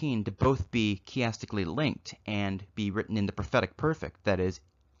 14 to both be chiastically linked and be written in the prophetic perfect, that is,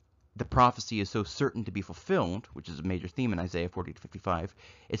 the prophecy is so certain to be fulfilled, which is a major theme in Isaiah 40 to 55.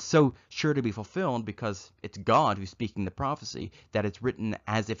 It's so sure to be fulfilled because it's God who's speaking the prophecy that it's written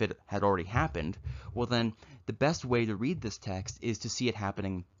as if it had already happened. Well, then the best way to read this text is to see it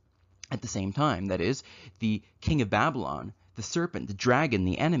happening at the same time. That is, the king of Babylon, the serpent, the dragon,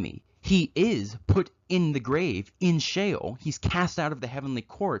 the enemy, he is put in the grave, in Sheol. He's cast out of the heavenly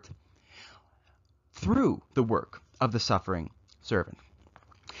court through the work of the suffering servant.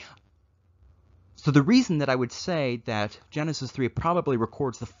 So the reason that I would say that Genesis 3 probably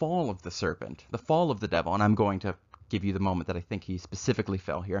records the fall of the serpent, the fall of the devil, and I'm going to give you the moment that I think he specifically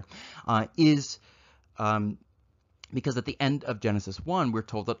fell here, is because at the end of Genesis 1, we're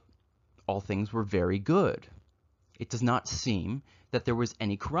told that all things were very good. It does not seem that there was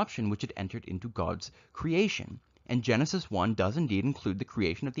any corruption which had entered into God's creation. And Genesis 1 does indeed include the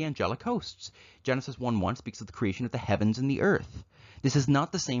creation of the angelic hosts. Genesis 1:1 speaks of the creation of the heavens and the earth. This is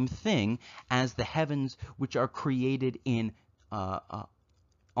not the same thing as the heavens which are created in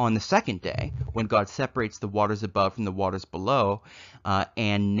on the second day, when God separates the waters above from the waters below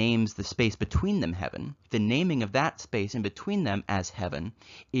and names the space between them heaven. The naming of that space in between them as heaven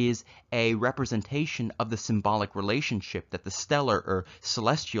is a representation of the symbolic relationship that the stellar or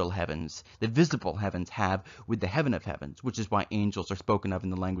celestial heavens, the visible heavens, have with the heaven of heavens, which is why angels are spoken of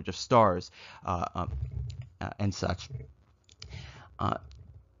in the language of stars and such.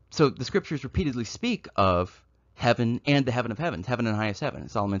 So the scriptures repeatedly speak of heaven and the heaven of heavens, heaven and highest heaven.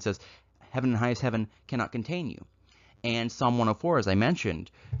 Solomon says, heaven and highest heaven cannot contain you. And Psalm 104, as I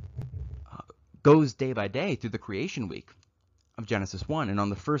mentioned, goes day by day through the creation week of Genesis 1. And on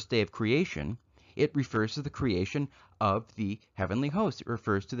the first day of creation, it refers to the creation of the heavenly host. It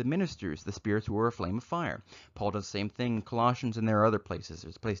refers to the ministers, the spirits who were a flame of fire. Paul does the same thing in Colossians, and there are other places.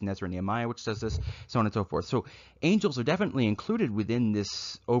 There's a place in Ezra and Nehemiah which does this, so on and so forth. So angels are definitely included within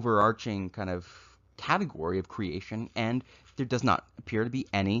this overarching kind of category of creation, and there does not appear to be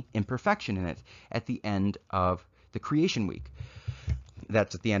any imperfection in it at the end of the creation week.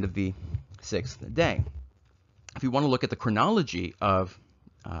 That's at the end of the sixth day. If you want to look at the chronology of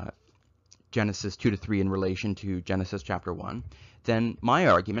Genesis 2 to 3 in relation to Genesis chapter 1, then my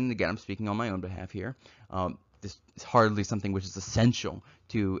argument, and again I'm speaking on my own behalf here, this is hardly something which is essential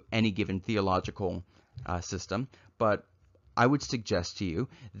to any given theological system, but I would suggest to you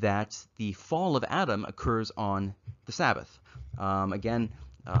that the fall of Adam occurs on the Sabbath.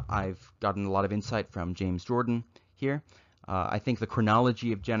 I've gotten a lot of insight from James Jordan here. I think the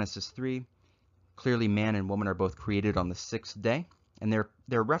chronology of Genesis 3, clearly man and woman are both created on the sixth day, and there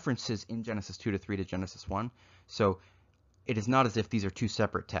are references in Genesis 2 to 3 to Genesis 1. So it is not as if these are two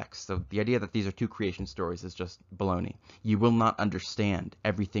separate texts. So the idea that these are two creation stories is just baloney. You will not understand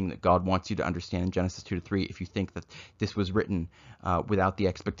everything that God wants you to understand in Genesis 2 to 3 if you think that this was written without the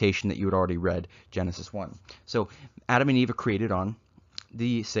expectation that you had already read Genesis 1. So Adam and Eve are created on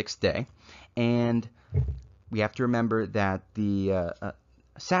the sixth day, and we have to remember that the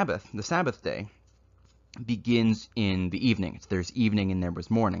Sabbath day, begins in the evening. There's evening and there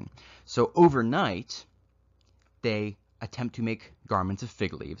was morning. So overnight, they attempt to make garments of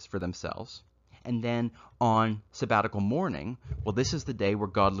fig leaves for themselves. And then on sabbatical morning, well, this is the day where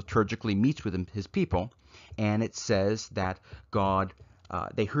God liturgically meets with his people. And it says that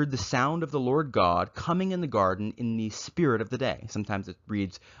they heard the sound of the Lord God coming in the garden in the spirit of the day. Sometimes it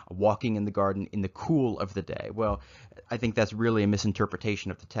reads walking in the garden in the cool of the day. Well, I think that's really a misinterpretation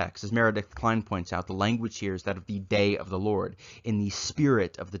of the text. As Meredith Klein points out, the language here is that of the day of the Lord, in the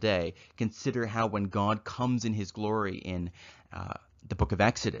spirit of the day. Consider how when God comes in his glory in the book of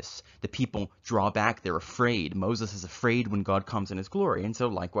Exodus, the people draw back, they're afraid. Moses is afraid when God comes in his glory. And so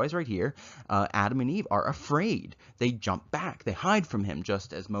likewise right here, Adam and Eve are afraid. They jump back, they hide from him,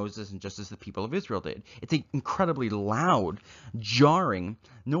 just as Moses and just as the people of Israel did. It's an incredibly loud, jarring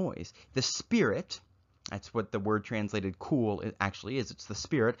noise. The spirit, that's what the word translated cool actually is. It's the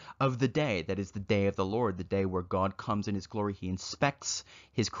spirit of the day. That is the day of the Lord, the day where God comes in his glory. He inspects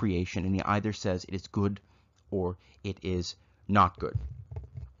his creation, and he either says it is good or it is not good.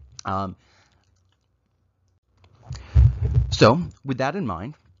 So with that in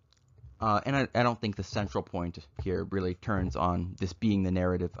mind, and I don't think the central point here really turns on this being the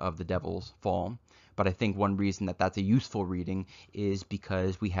narrative of the devil's fall, but I think one reason that that's a useful reading is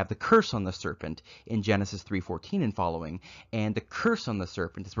because we have the curse on the serpent in Genesis 3:14 and following, and the curse on the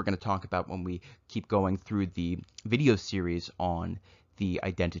serpent, as we're going to talk about when we keep going through the video series on the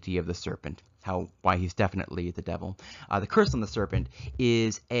identity of the serpent, why he's definitely the devil. The curse on the serpent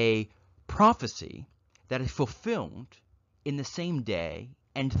is a prophecy that is fulfilled in the same day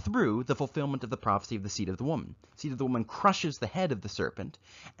and through the fulfillment of the prophecy of the seed of the woman. The seed of the woman crushes the head of the serpent,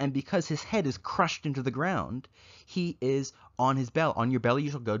 and because his head is crushed into the ground, he is on his belly. On your belly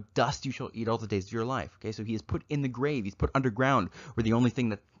you shall go, dust you shall eat all the days of your life. Okay, so he is put in the grave, he's put underground, where the only thing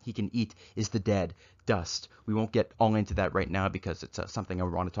that he can eat is the dead, dust. We won't get all into that right now because it's something I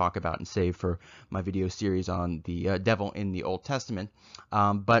want to talk about and save for my video series on the devil in the Old Testament.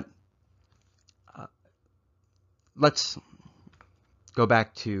 But let's go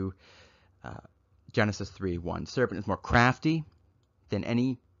back to Genesis 3:1. The serpent is more crafty than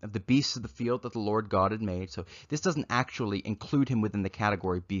any of the beasts of the field that the Lord God had made. So this doesn't actually include him within the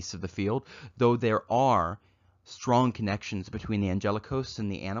category beasts of the field, though there are strong connections between the angelic hosts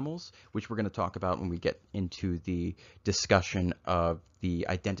and the animals, which we're going to talk about when we get into the discussion of the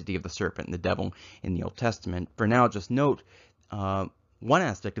identity of the serpent and the devil in the Old Testament. For now, just note one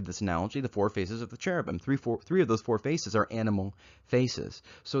aspect of this analogy, the four faces of the cherubim. Three of those four faces are animal faces.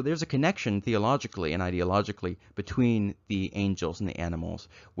 So there's a connection theologically and ideologically between the angels and the animals,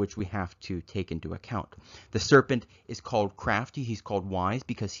 which we have to take into account. The serpent is called crafty, he's called wise,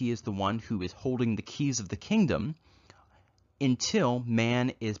 because he is the one who is holding the keys of the kingdom until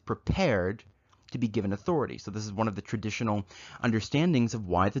man is prepared to be given authority. So this is one of the traditional understandings of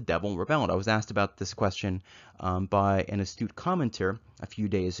why the devil rebelled. I was asked about this question by an astute commenter a few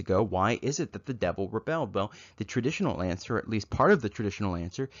days ago. Why is it that the devil rebelled? Well, the traditional answer, at least part of the traditional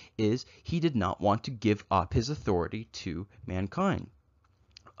answer, is he did not want to give up his authority to mankind.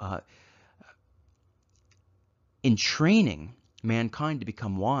 In training mankind to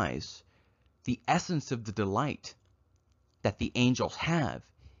become wise, the essence of the delight that the angels have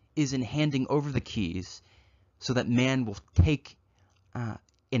is in handing over the keys so that man will take,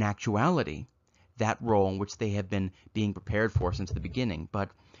 in actuality, that role which they have been being prepared for since the beginning. But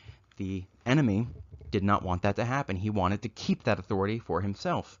the enemy did not want that to happen. He wanted to keep that authority for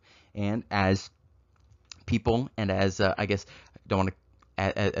himself. And as people, and as, I guess, don't want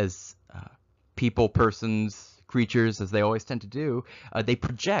to, as people, persons, creatures, as they always tend to do, they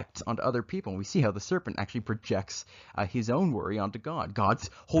project onto other people. And we see how the serpent actually projects his own worry onto God. God's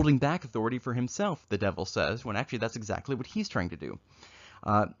holding back authority for himself, the devil says, when actually that's exactly what he's trying to do.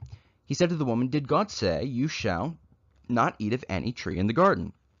 He said to the woman, "Did God say, you shall not eat of any tree in the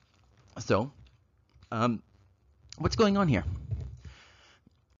garden?" So, what's going on here?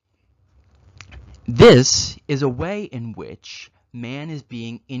 This is a way in which man is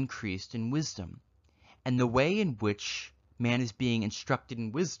being increased in wisdom. And the way in which man is being instructed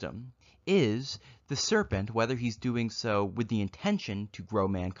in wisdom is the serpent, whether he's doing so with the intention to grow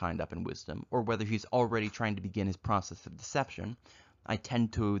mankind up in wisdom, or whether he's already trying to begin his process of deception, I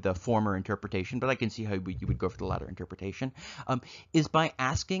tend to the former interpretation, but I can see how you would go for the latter interpretation, is by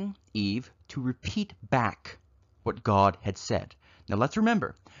asking Eve to repeat back what God had said. Now let's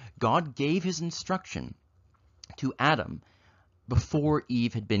remember, God gave his instruction to Adam before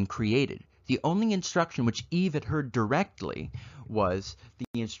Eve had been created. The only instruction which Eve had heard directly was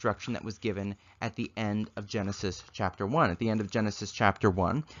the instruction that was given at the end of Genesis chapter 1. At the end of Genesis chapter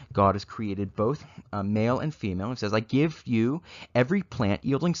 1, God has created both male and female. He says, I give you every plant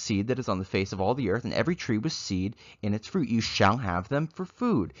yielding seed that is on the face of all the earth, and every tree with seed in its fruit. You shall have them for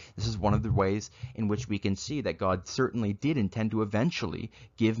food. This is one of the ways in which we can see that God certainly did intend to eventually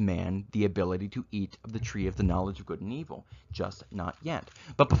give man the ability to eat of the tree of the knowledge of good and evil, just not yet.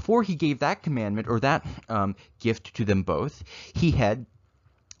 But before he gave that commandment or that gift to them both, he had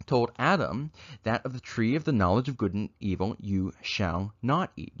told Adam that of the tree of the knowledge of good and evil you shall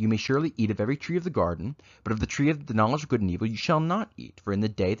not eat. You may surely eat of every tree of the garden, but of the tree of the knowledge of good and evil you shall not eat, for in the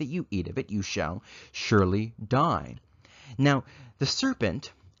day that you eat of it you shall surely die. Now, the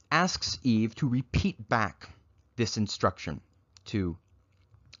serpent asks Eve to repeat back this instruction to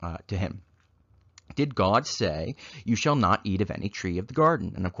him. Did God say, you shall not eat of any tree of the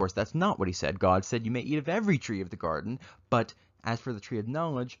garden? And of course, that's not what he said. God said, you may eat of every tree of the garden, but as for the tree of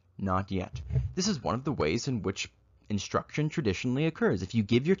knowledge, not yet. This is one of the ways in which instruction traditionally occurs. If you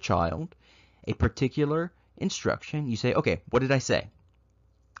give your child a particular instruction, you say, okay, what did I say?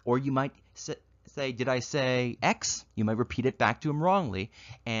 Or you might say, did I say X? You might repeat it back to him wrongly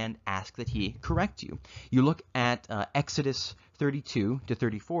and ask that he correct you. You look at Exodus 32 to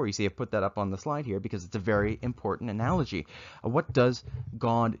 34. You see, I've put that up on the slide here because it's a very important analogy. What does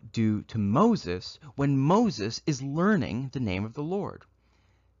God do to Moses when Moses is learning the name of the Lord?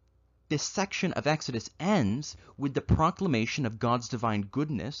 This section of Exodus ends with the proclamation of God's divine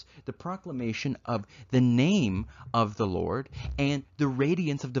goodness, the proclamation of the name of the Lord, and the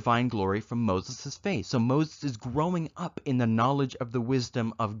radiance of divine glory from Moses' face. So Moses is growing up in the knowledge of the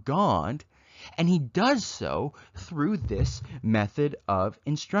wisdom of God, and he does so through this method of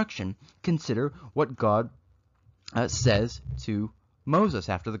instruction. Consider what God says to Moses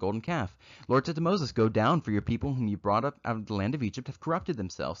after the golden calf. Lord said to Moses, go down, for your people whom you brought up out of the land of Egypt have corrupted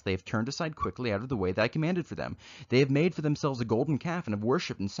themselves. They have turned aside quickly out of the way that I commanded for them. They have made for themselves a golden calf and have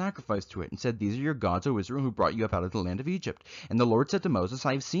worshipped and sacrificed to it and said, these are your gods, O Israel, who brought you up out of the land of Egypt. And the Lord said to Moses,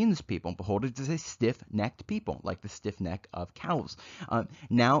 I have seen this people. Behold, it is a stiff-necked people, like the stiff neck of cows.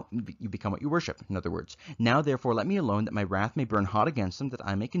 Now you become what you worship, in other words. Now therefore let me alone, that my wrath may burn hot against them, that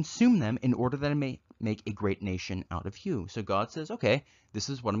I may consume them, in order that I may make a great nation out of you. So God says, okay, this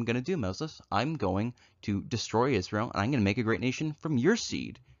is what I'm going to do, Moses. I'm going to destroy Israel, and I'm going to make a great nation from your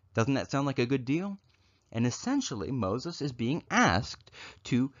seed. Doesn't that sound like a good deal? And essentially, Moses is being asked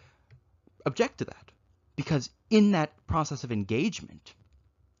to object to that, because in that process of engagement,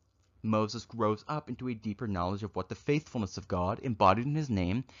 Moses grows up into a deeper knowledge of what the faithfulness of God, embodied in his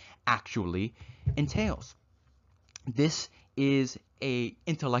name, actually entails. This is an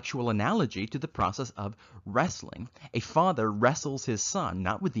intellectual analogy to the process of wrestling. A father wrestles his son,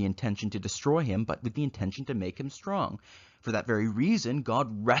 not with the intention to destroy him, but with the intention to make him strong. For that very reason,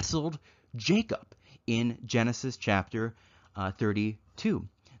 God wrestled Jacob in Genesis chapter 32.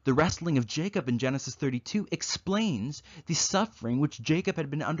 The wrestling of Jacob in Genesis 32 explains the suffering which Jacob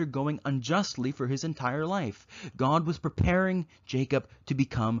had been undergoing unjustly for his entire life. God was preparing Jacob to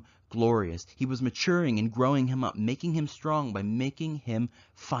become glorious. He was maturing and growing him up, making him strong by making him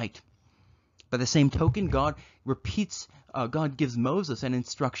fight. By the same token, God gives Moses an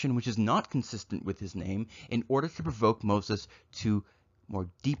instruction which is not consistent with his name in order to provoke Moses to more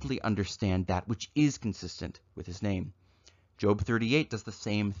deeply understand that which is consistent with his name. Job 38 does the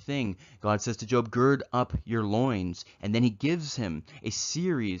same thing. God says to Job, gird up your loins. And then he gives him a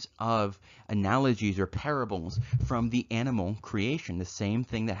series of analogies or parables from the animal creation, the same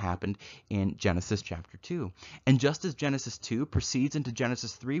thing that happened in Genesis chapter 2. And just as Genesis 2 proceeds into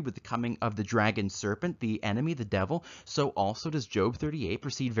Genesis 3 with the coming of the dragon serpent, the enemy, the devil, so also does Job 38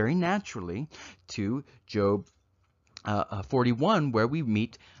 proceed very naturally to Job 41, where we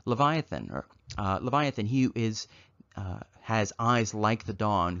meet Leviathan. Leviathan, he who is has eyes like the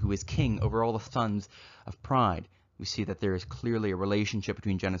dawn, who is king over all the sons of pride. We see that there is clearly a relationship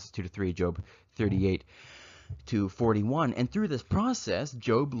between Genesis 2 to 3, Job 38 to 41. And through this process,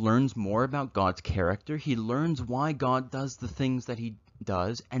 Job learns more about God's character. He learns why God does the things that he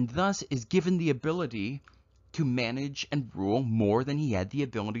does, and thus is given the ability to manage and rule more than he had the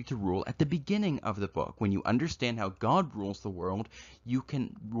ability to rule at the beginning of the book. When you understand how God rules the world, you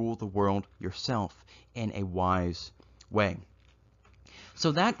can rule the world yourself in a wise way.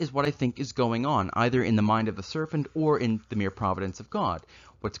 So that is what I think is going on, either in the mind of the serpent or in the mere providence of God.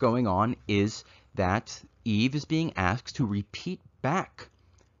 What's going on is that Eve is being asked to repeat back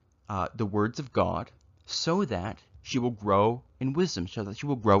the words of God so that she will grow in wisdom, so that she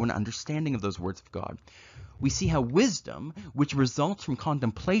will grow in understanding of those words of God. We see how wisdom, which results from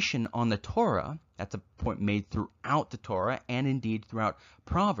contemplation on the Torah, that's a point made throughout the Torah and indeed throughout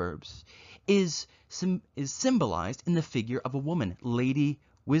Proverbs, is symbolized in the figure of a woman, Lady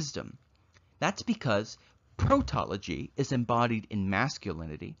Wisdom. That's because protology is embodied in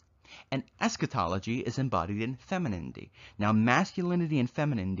masculinity and eschatology is embodied in femininity. Now, masculinity and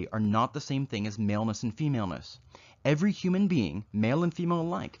femininity are not the same thing as maleness and femaleness. Every human being, male and female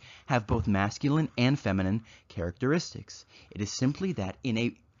alike, have both masculine and feminine characteristics. It is simply that in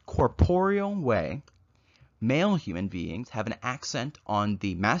a corporeal way, male human beings have an accent on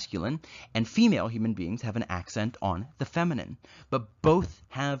the masculine and female human beings have an accent on the feminine. But both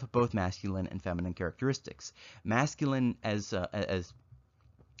have both masculine and feminine characteristics. Masculine, as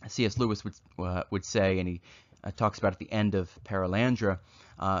C.S. Lewis would say, and he talks about at the end of Paralandra,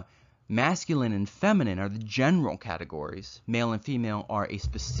 masculine and feminine are the general categories. Male and female are a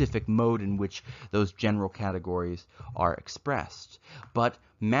specific mode in which those general categories are expressed. But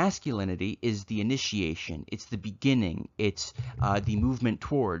masculinity is the initiation, it's the beginning, it's the movement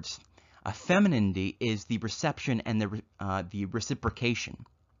towards. Femininity is the reception and the reciprocation.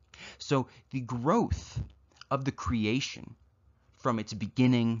 So the growth of the creation from its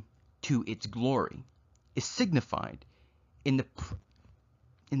beginning to its glory is signified in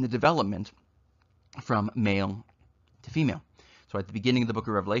the development from male to female. So at the beginning of the book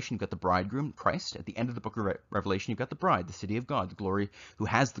of Revelation, you've got the bridegroom, Christ. At the end of the book of Revelation, you've got the bride, the city of God, the glory, who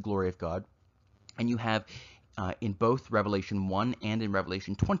has the glory of God. And you have in both Revelation 1 and in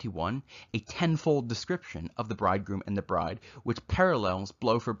Revelation 21 a tenfold description of the bridegroom and the bride, which parallels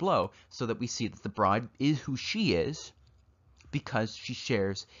blow for blow, so that we see that the bride is who she is because she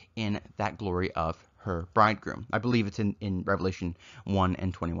shares in that glory of her bridegroom. I believe it's in Revelation 1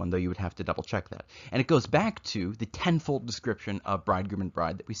 and 21, though you would have to double check that. And it goes back to the tenfold description of bridegroom and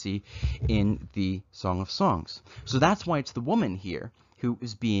bride that we see in the Song of Songs. So that's why it's the woman here who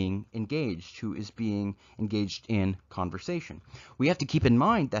is being engaged in conversation. We have to keep in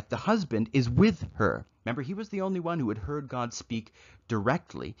mind that the husband is with her. Remember, he was the only one who had heard God speak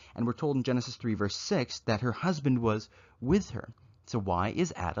directly, and we're told in Genesis 3 verse 6 that her husband was with her. So why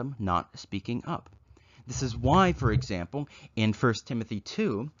is Adam not speaking up? This is why, for example, in 1 Timothy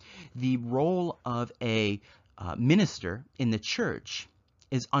 2, the role of a minister in the church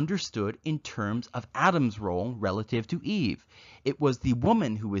is understood in terms of Adam's role relative to Eve. It was the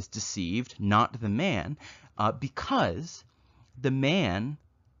woman who was deceived, not the man, because the man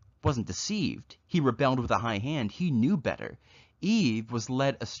wasn't deceived. He rebelled with a high hand. He knew better. Eve was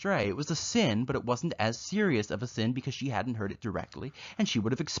led astray. It was a sin, but it wasn't as serious of a sin because she hadn't heard it directly, and she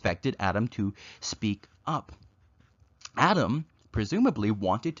would have expected Adam to speak up. Adam presumably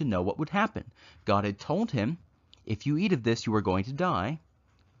wanted to know what would happen. God had told him, if you eat of this, you are going to die.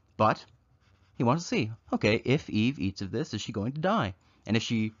 But he wants to see, okay, if Eve eats of this, is she going to die? And if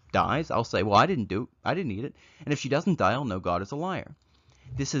she dies, I'll say, well, I didn't eat it. And if she doesn't die, I'll know God is a liar.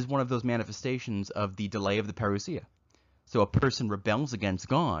 This is one of those manifestations of the delay of the parousia. So a person rebels against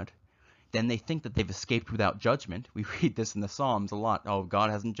God, then they think that they've escaped without judgment. We read this in the Psalms a lot. Oh,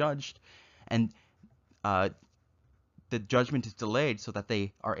 God hasn't judged. And the judgment is delayed so that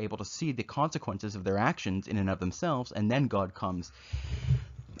they are able to see the consequences of their actions in and of themselves, and then God comes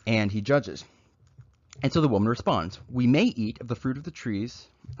and he judges. And so the woman responds, we may eat of the fruit of the trees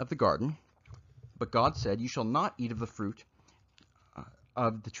of the garden, but God said, you shall not eat of the fruit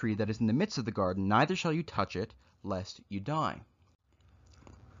of the tree that is in the midst of the garden, neither shall you touch it, lest you die.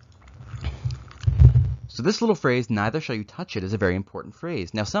 So this little phrase, neither shall you touch it, is a very important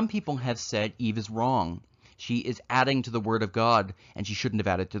phrase. Now, some people have said Eve is wrong. She is adding to the Word of God, and she shouldn't have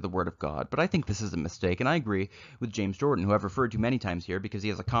added to the Word of God. But I think this is a mistake, and I agree with James Jordan, who I've referred to many times here, because he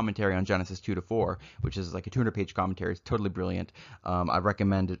has a commentary on Genesis 2-4, which is like a 200-page commentary. It's totally brilliant. I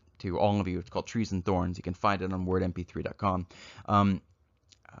recommend it to all of you. It's called Trees and Thorns. You can find it on wordmp3.com.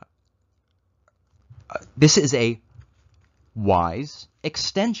 This is a wise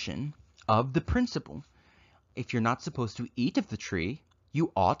extension of the principle. If you're not supposed to eat of the tree,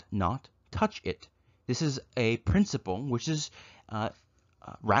 you ought not touch it. This is a principle which is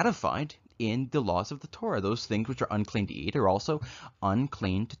ratified in the laws of the Torah. Those things which are unclean to eat are also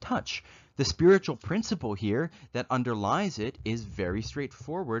unclean to touch. The spiritual principle here that underlies it is very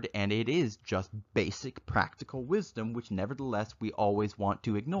straightforward, and it is just basic practical wisdom, which nevertheless we always want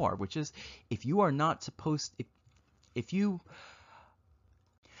to ignore, which is if you are not supposed, if you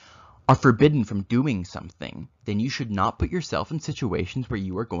are forbidden from doing something, then you should not put yourself in situations where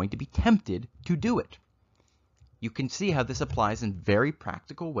you are going to be tempted to do it. You can see how this applies in very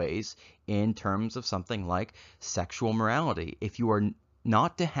practical ways in terms of something like sexual morality. If you are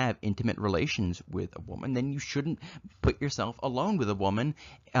not to have intimate relations with a woman, then you shouldn't put yourself alone with a woman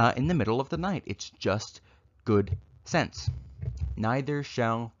in the middle of the night. It's just good sense. Neither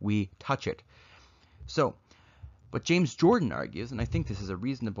shall we touch it. So, what James Jordan argues, and I think this is a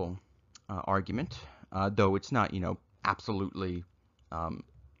reasonable argument, though it's not, absolutely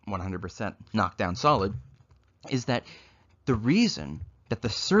 100% knocked down solid, is that the reason that the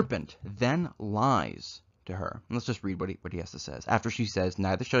serpent then lies to her, and let's just read what he has to say. After she says,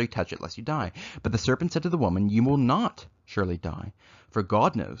 neither shall you touch it lest you die. But the serpent said to the woman, you will not surely die, for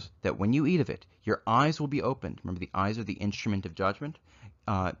God knows that when you eat of it, your eyes will be opened. Remember, the eyes are the instrument of judgment.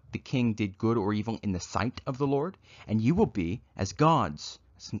 The king did good or evil in the sight of the Lord, and you will be as gods,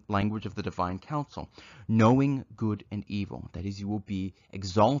 language of the divine council, knowing good and evil. That is, you will be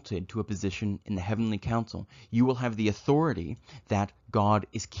exalted to a position in the heavenly council. You will have the authority that God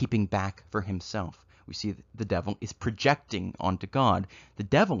is keeping back for himself. We see that the devil is projecting onto God. The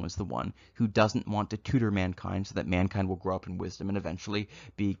devil is the one who doesn't want to tutor mankind so that mankind will grow up in wisdom and eventually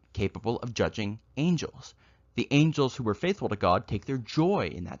be capable of judging angels. The angels who were faithful to God take their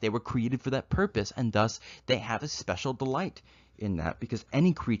joy in that. They were created for that purpose, and thus they have a special delight in that, because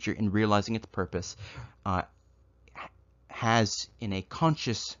any creature in realizing its purpose has, in a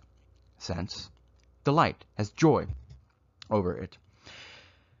conscious sense, delight, has joy over it.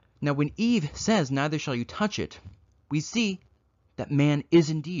 Now, when Eve says, neither shall you touch it, we see that man is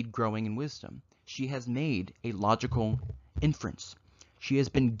indeed growing in wisdom. She has made a logical inference. She has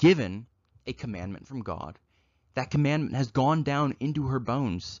been given a commandment from God. That commandment has gone down into her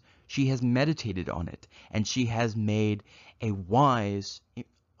bones. She has meditated on it, and she has made a wise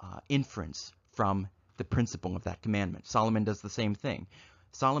inference from the principle of that commandment. Solomon does the same thing.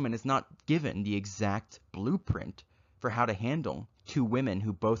 Solomon is not given the exact blueprint for how to handle two women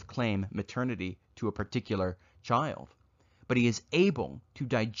who both claim maternity to a particular child, but he is able to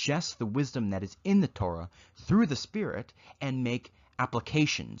digest the wisdom that is in the Torah through the Spirit and make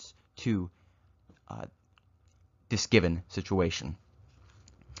applications to this given situation.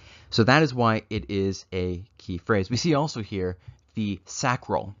 So that is why it is a key phrase. We see also here the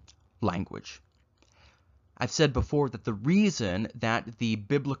sacral language. I've said before that the reason that the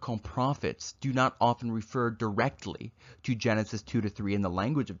biblical prophets do not often refer directly to Genesis 2-3 in the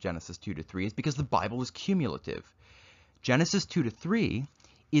language of Genesis 2-3 is because the Bible is cumulative. Genesis 2-3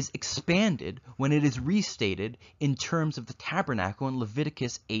 is expanded when it is restated in terms of the tabernacle in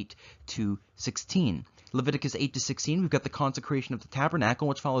Leviticus 8-16. Leviticus 8-16, we've got the consecration of the tabernacle,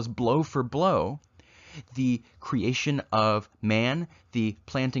 which follows blow for blow the creation of man, the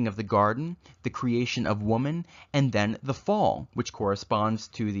planting of the garden, the creation of woman, and then the fall, which corresponds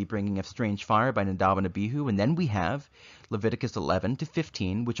to the bringing of strange fire by Nadab and Abihu. And then we have Leviticus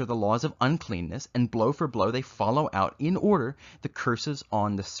 11-15, which are the laws of uncleanness, and blow for blow they follow out in order the curses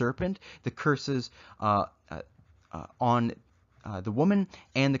on the serpent, the curses on the woman,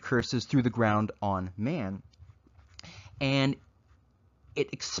 and the curses through the ground on man. And it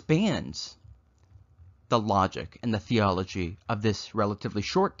expands the logic and the theology of this relatively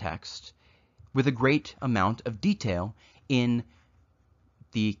short text with a great amount of detail in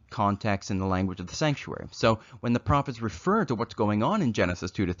the context and the language of the sanctuary. So when the prophets refer to what's going on in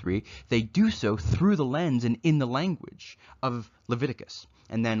Genesis 2-3, they do so through the lens and in the language of Leviticus.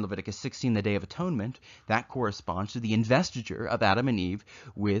 And then Leviticus 16, the Day of Atonement, that corresponds to the investiture of Adam and Eve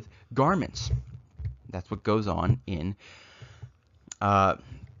with garments. That's what goes on in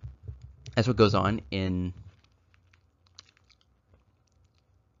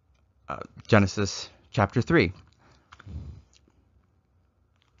Genesis chapter 3.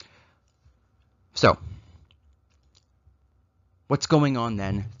 So, what's going on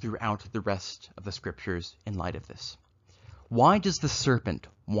then throughout the rest of the scriptures in light of this? Why does the serpent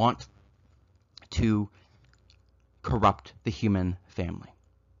want to corrupt the human family?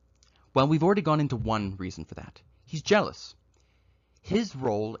 Well, we've already gone into one reason for that. He's jealous. His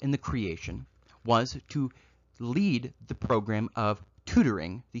role in the creation was to lead the program of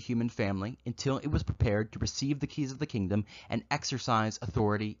tutoring the human family until it was prepared to receive the keys of the kingdom and exercise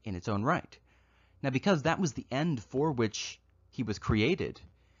authority in its own right. Now, because that was the end for which he was created,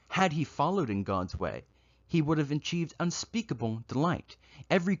 had he followed in God's way, he would have achieved unspeakable delight.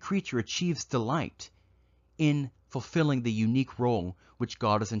 Every creature achieves delight in fulfilling the unique role which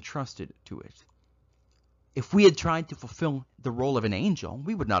God has entrusted to it. If we had tried to fulfill the role of an angel,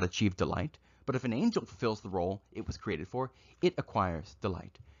 we would not achieve delight. But if an angel fulfills the role it was created for, it acquires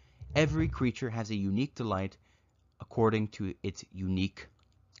delight. Every creature has a unique delight according to its unique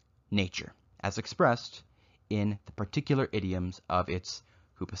nature, as expressed in the particular idioms of its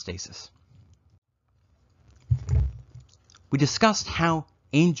hypostasis. We discussed how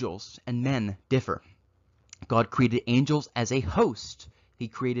angels and men differ. God created angels as a host. He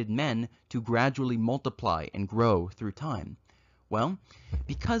created men to gradually multiply and grow through time. Well,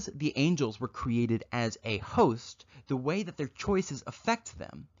 because the angels were created as a host, the way that their choices affect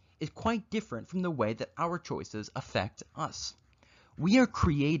them is quite different from the way that our choices affect us. We are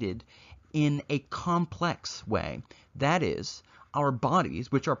created in a complex way. That is, our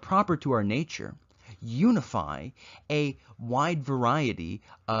bodies, which are proper to our nature, unify a wide variety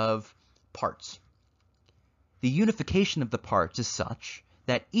of parts. The unification of the parts is such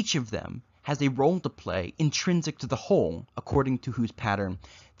that each of them has a role to play intrinsic to the whole, according to whose pattern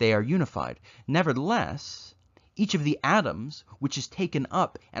they are unified. Nevertheless, each of the atoms, which is taken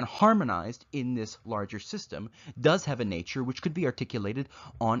up and harmonized in this larger system, does have a nature which could be articulated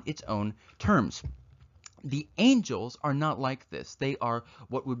on its own terms. The angels are not like this. They are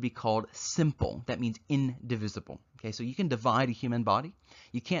what would be called simple. That means indivisible. Okay, so you can divide a human body.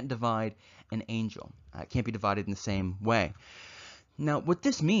 You can't divide an angel. It can't be divided in the same way. Now, what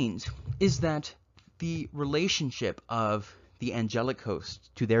this means is that the relationship of the angelic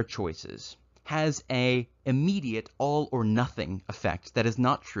host to their choices has an immediate all or nothing effect that is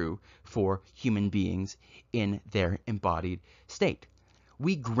not true for human beings in their embodied state.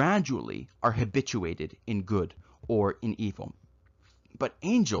 We gradually are habituated in good or in evil. But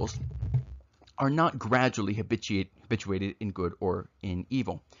angels are not gradually habituated in good or in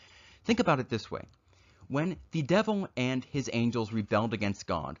evil. Think about it this way. When the devil and his angels rebelled against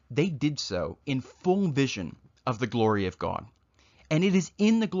God, they did so in full vision of the glory of God. And it is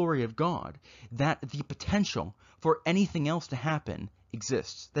in the glory of God that the potential for anything else to happen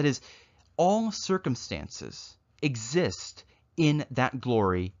exists. That is, all circumstances exist in that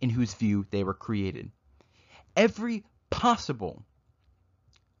glory in whose view they were created. Every possible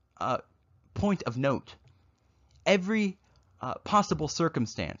point of note, every possible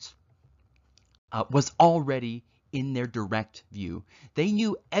circumstance was already in their direct view. They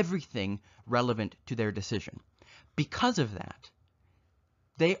knew everything relevant to their decision. Because of that,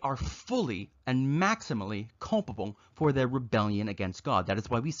 they are fully and maximally culpable for their rebellion against God. That is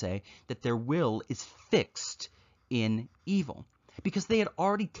why we say that their will is fixed in evil, because they had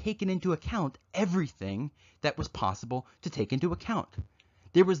already taken into account everything that was possible to take into account.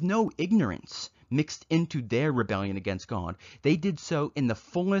 There was no ignorance mixed into their rebellion against God. They did so in the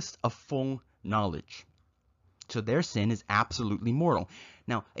fullest of full knowledge. So their sin is absolutely mortal.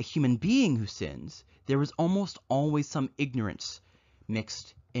 Now, a human being who sins, there is almost always some ignorance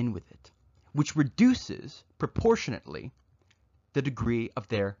mixed in with it, which reduces proportionately the degree of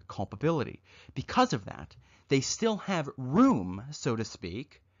their culpability. Because of that, they still have room, so to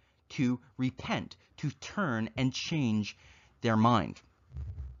speak, to repent, to turn and change their mind.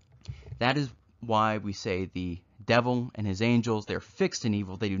 That is why we say the devil and his angels, they're fixed in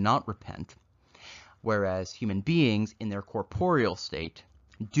evil, they do not repent, whereas human beings in their corporeal state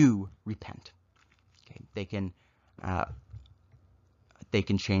do repent. Okay, they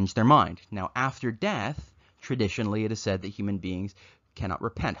can change their mind. Now, after death, traditionally it is said that human beings cannot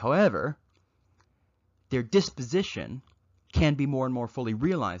repent. However, their disposition can be more and more fully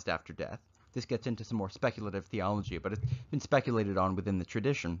realized after death. This gets into some more speculative theology, but it's been speculated on within the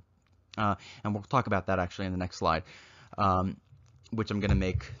tradition. And we'll talk about that actually in the next slide, which I'm going to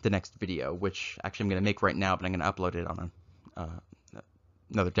make the next video, which actually I'm going to make right now, but I'm going to upload it on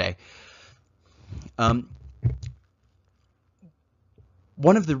another day.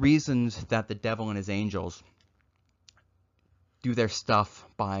 One of the reasons that the devil and his angels do their stuff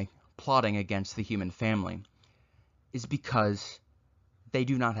by plotting against the human family is because they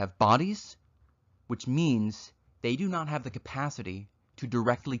do not have bodies, which means they do not have the capacity to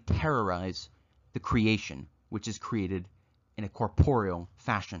directly terrorize the creation, which is created in a corporeal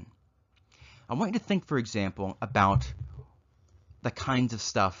fashion. I want you to think, for example, about the kinds of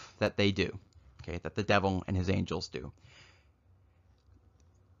stuff that they do, okay, that the devil and his angels do.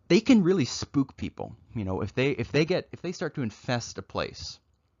 They can really spook people. You know, if they start to infest a place,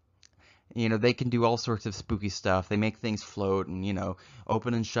 you know, they can do all sorts of spooky stuff. They make things float and, you know,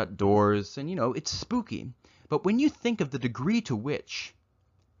 open and shut doors, and, you know, it's spooky. But when you think of the degree to which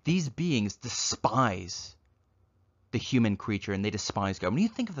these beings despise the human creature and they despise God, when you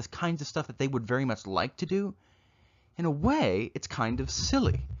think of the kinds of stuff that they would very much like to do, in a way, it's kind of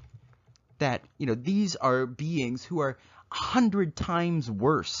silly that, you know, these are beings who are 100 times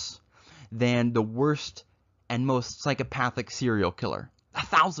worse than the worst and most psychopathic serial killer.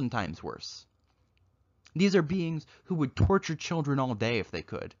 1,000 times worse. These are beings who would torture children all day if they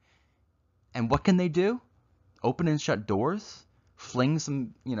could. And what can they do? Open and shut doors? Fling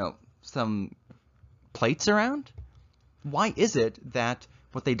some plates around? Why is it that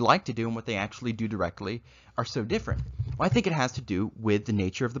what they'd like to do and what they actually do directly are so different? Well, I think it has to do with the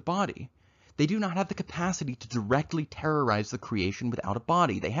nature of the body. They do not have the capacity to directly terrorize the creation without a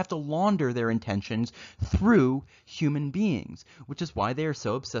body. They have to launder their intentions through human beings, which is why they are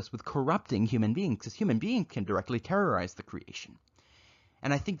so obsessed with corrupting human beings, because human beings can directly terrorize the creation.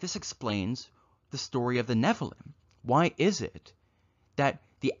 And I think this explains the story of the Nephilim. Why is it that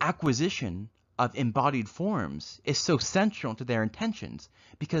the acquisition of embodied forms is so central to their intentions?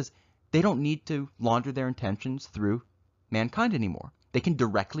 Because they don't need to launder their intentions through mankind anymore. They can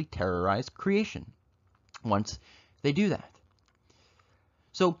directly terrorize creation once they do that.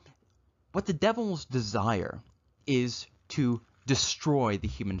 So what the devil's desire is to destroy the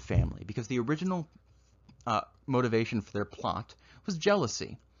human family, because the original motivation for their plot was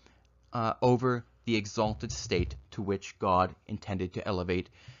jealousy over the exalted state to which God intended to elevate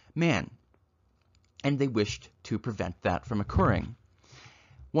man. And they wished to prevent that from occurring.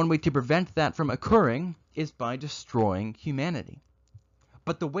 One way to prevent that from occurring is by destroying humanity.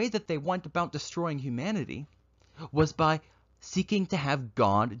 But the way that they went about destroying humanity was by seeking to have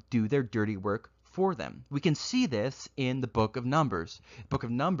God do their dirty work for them. We can see this in the book of Numbers. Book of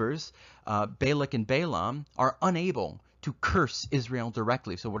Numbers, Balak and Balaam are unable to curse Israel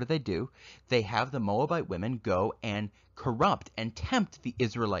directly. So what do? They have the Moabite women go and corrupt and tempt the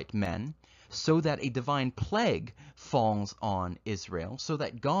Israelite men so that a divine plague falls on Israel, so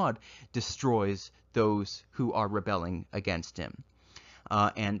that God destroys those who are rebelling against him.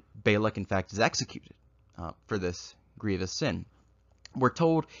 And Balak, in fact, is executed for this grievous sin. We're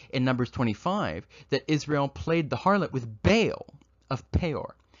told in Numbers 25 that Israel played the harlot with Baal of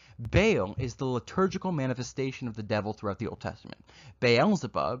Peor. Baal is the liturgical manifestation of the devil throughout the Old Testament.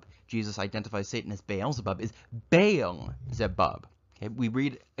 Beelzebub, Jesus identifies Satan as Beelzebub, is Baal-zebub. Okay? We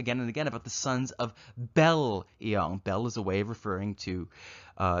read again and again about the sons of Bel-eon. Bel is a way of referring to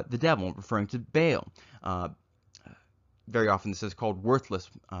the devil, referring to Baal. Very often this is called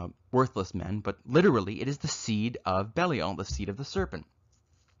worthless men, but literally it is the seed of Belial, the seed of the serpent.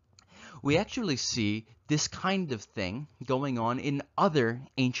 We actually see this kind of thing going on in other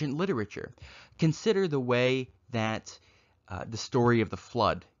ancient literature. Consider the way that the story of the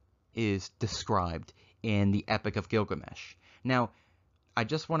flood is described in the Epic of Gilgamesh. Now, I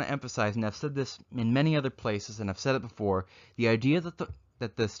just want to emphasize, and I've said this in many other places, and I've said it before, the idea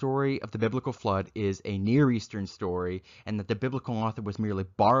that the story of the biblical flood is a Near Eastern story and that the biblical author was merely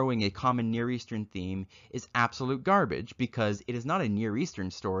borrowing a common Near Eastern theme is absolute garbage, because it is not a Near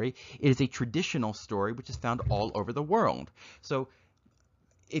Eastern story. It is a traditional story which is found all over the world. So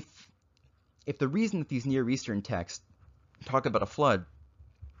if the reason that these Near Eastern texts talk about a flood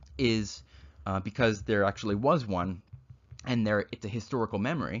is because there actually was one and it's a historical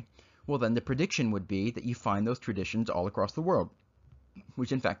memory, well then the prediction would be that you find those traditions all across the world,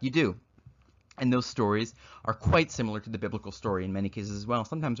 which in fact you do. And those stories are quite similar to the biblical story in many cases as well.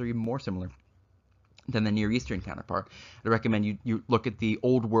 Sometimes they're even more similar than the Near Eastern counterpart. I recommend you look at the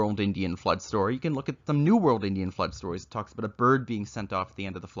Old World Indian flood story. You can look at some New World Indian flood stories. It talks about a bird being sent off at the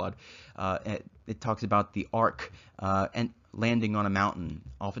end of the flood. It talks about the ark and landing on a mountain,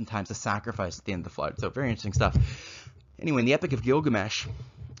 oftentimes a sacrifice at the end of the flood. So very interesting stuff. Anyway, in the Epic of Gilgamesh,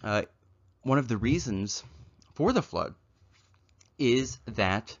 one of the reasons for the flood is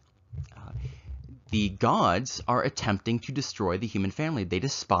that the gods are attempting to destroy the human family. They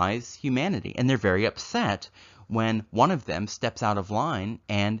despise humanity, and they're very upset when one of them steps out of line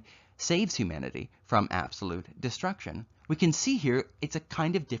and saves humanity from absolute destruction. We can see here it's a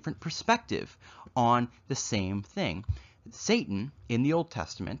kind of different perspective on the same thing. Satan in the Old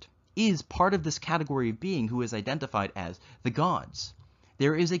Testament is part of this category of being who is identified as the gods.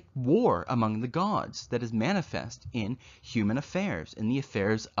 There is a war among the gods that is manifest in human affairs, in the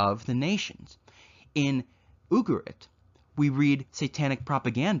affairs of the nations. In Ugarit, we read satanic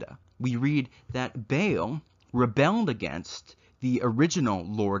propaganda. We read that Baal rebelled against the original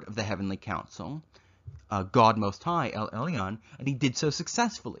Lord of the Heavenly Council, God Most High, El Elyon, and he did so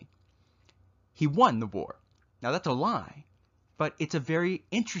successfully. He won the war. Now that's a lie, but it's a very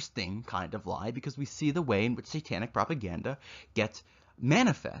interesting kind of lie, because we see the way in which satanic propaganda gets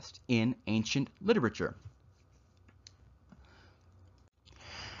manifest in ancient literature.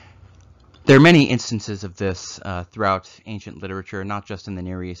 There are many instances of this throughout ancient literature, not just in the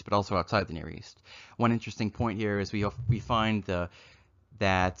Near East, but also outside the Near East. One interesting point here is we find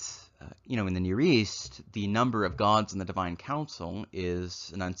that in the Near East, the number of gods in the Divine Council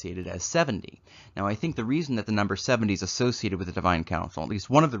is enunciated as 70. Now, I think the reason that the number 70 is associated with the Divine Council, at least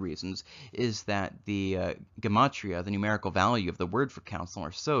one of the reasons, is that the gematria, the numerical value of the word for council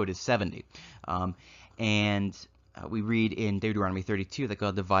or sod, is 70. We read in Deuteronomy 32 that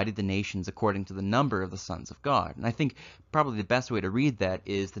God divided the nations according to the number of the sons of God. And I think probably the best way to read that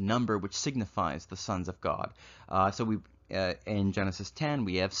is the number which signifies the sons of God. In Genesis 10,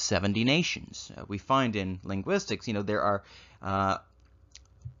 we have 70 nations. We find in linguistics, there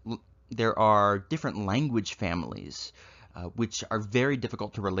are different language families which are very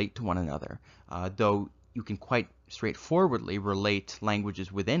difficult to relate to one another, though you can quite straightforwardly relate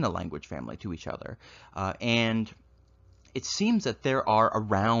languages within a language family to each other. And it seems that there are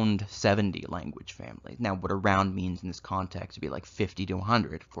around 70 language families. Now, what around means in this context would be like 50 to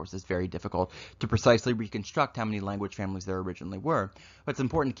 100. Of course, it's very difficult to precisely reconstruct how many language families there originally were. But it's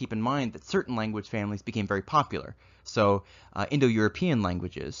important to keep in mind that certain language families became very popular. So Indo-European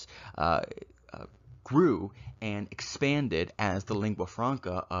languages grew and expanded as the lingua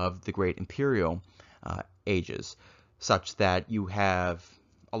franca of the great imperial ages, such that you have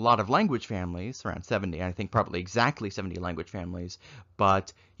a lot of language families, around 70, I think probably exactly 70 language families,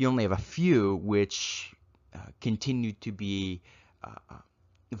 but you only have a few which continue to be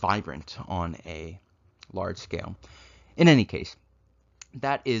vibrant on a large scale. In any case,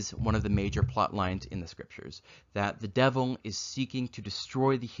 that is one of the major plot lines in the scriptures, that the devil is seeking to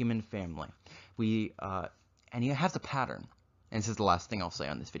destroy the human family. And he has a pattern, and this is the last thing I'll say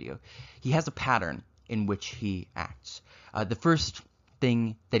on this video. He has a pattern in which he acts. The first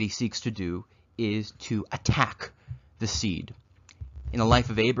thing that he seeks to do is to attack the seed. In the life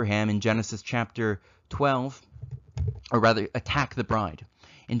of Abraham in Genesis chapter 12, or rather attack the bride.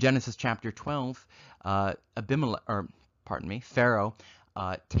 In Genesis chapter 12, Pharaoh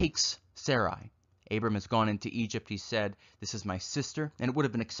takes Sarai. Abram has gone into Egypt. He said, "This is my sister," and it would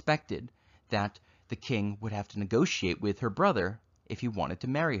have been expected that the king would have to negotiate with her brother if he wanted to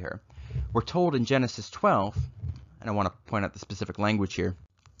marry her. We're told in Genesis 12, and I want to point out the specific language here,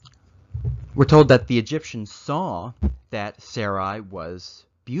 we're told that the Egyptians saw that Sarai was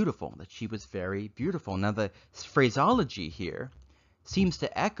beautiful, that she was very beautiful. Now, the phraseology here seems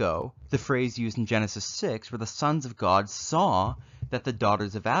to echo the phrase used in Genesis 6, where the sons of God saw that the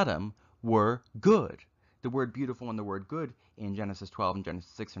daughters of Adam were good. The word beautiful and the word good in Genesis 12 and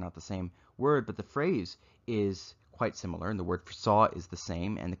Genesis 6 are not the same word, but the phrase is quite similar, and the word for saw is the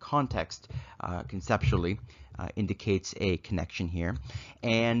same, and the context conceptually indicates a connection here.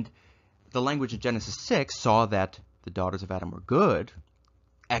 And the language of Genesis 6 saw that the daughters of Adam were good,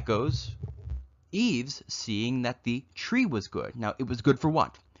 echoes Eve's seeing that the tree was good. Now, it was good for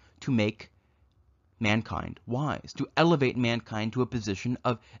what? To make mankind wise, to elevate mankind to a position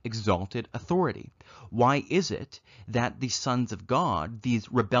of exalted authority. Why is it that the sons of God,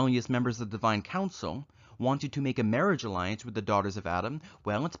 these rebellious members of the divine council, wanted to make a marriage alliance with the daughters of Adam?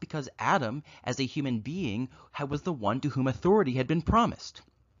 Well, it's because Adam, as a human being, was the one to whom authority had been promised.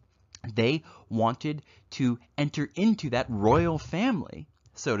 They wanted to enter into that royal family,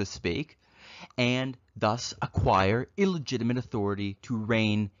 so to speak, and thus acquire illegitimate authority to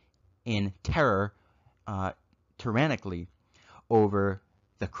reign in terror, tyrannically, over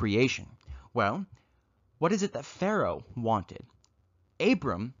the creation. Well, what is it that Pharaoh wanted?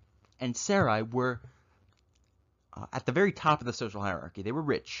 Abram and Sarai were at the very top of the social hierarchy. They were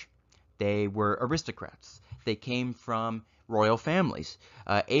rich. They were aristocrats. They came from royal families.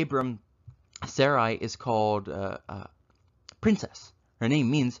 Sarai is called princess. Her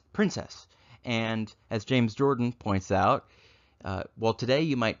name means princess. And as James Jordan points out, well, today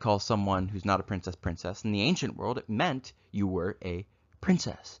you might call someone who's not a princess, princess. In the ancient world, it meant you were a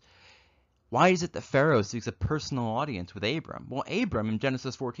princess. Why is it that Pharaoh seeks a personal audience with Abram? Well, Abram in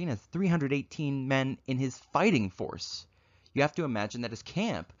Genesis 14 has 318 men in his fighting force. You have to imagine that his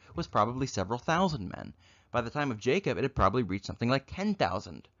camp was probably several thousand men. By the time of Jacob, it had probably reached something like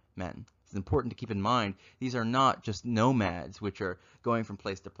 10,000 men. It's important to keep in mind, these are not just nomads which are going from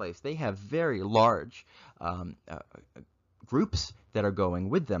place to place. They have very large groups that are going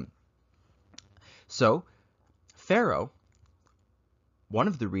with them. So, Pharaoh, one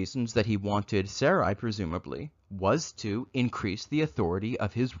of the reasons that he wanted Sarai, presumably, was to increase the authority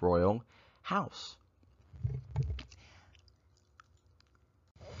of his royal house.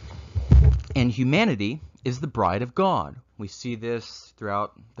 And humanity is the bride of God. We see this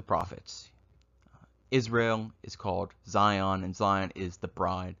throughout the prophets. Israel is called Zion, and Zion is the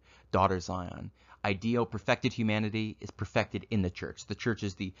bride, daughter Zion. Ideal, perfected humanity is perfected in the church. The church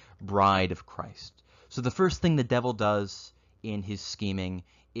is the bride of Christ. So the first thing the devil does in his scheming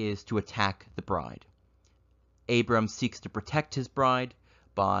is to attack the bride. Abram seeks to protect his bride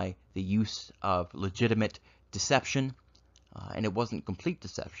by the use of legitimate deception, and it wasn't complete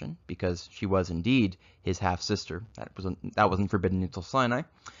deception because she was indeed his half-sister. That wasn't forbidden until Sinai.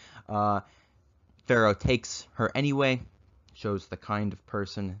 Pharaoh takes her anyway, shows the kind of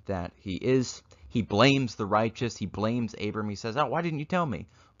person that he is. He blames the righteous. He blames Abram. He says, "Oh, why didn't you tell me?"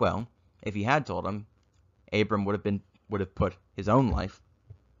 Well, if he had told him, Abram would have put his own life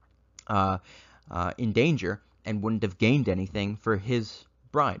in danger and wouldn't have gained anything for his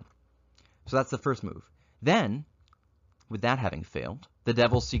bride. So that's the first move. Then, with that having failed, the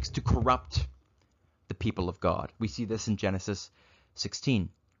devil seeks to corrupt the people of God. We see this in Genesis 16.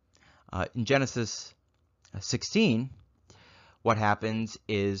 In Genesis 16, what happens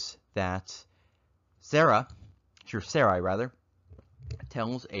is that Sarai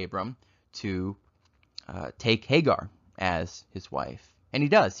tells Abram to take Hagar as his wife. And he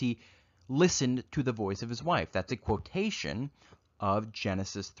does. He listened to the voice of his wife. That's a quotation of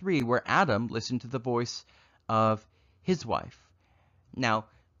Genesis 3, where Adam listened to the voice of his wife. Now,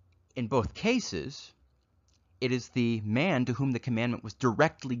 in both cases, it is the man to whom the commandment was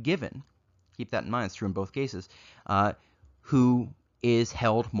directly given, keep that in mind, it's true in both cases, who is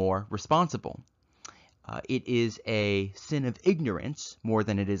held more responsible. It is a sin of ignorance more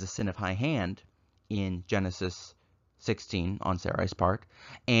than it is a sin of high hand in Genesis 16 on Sarai's part,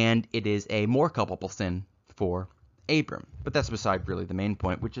 and it is a more culpable sin for Abram. But that's beside really the main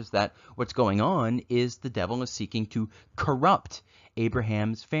point, which is that what's going on is the devil is seeking to corrupt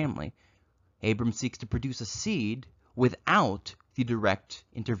Abraham's family. Abram seeks to produce a seed without the direct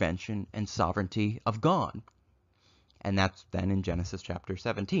intervention and sovereignty of God. And that's then in Genesis chapter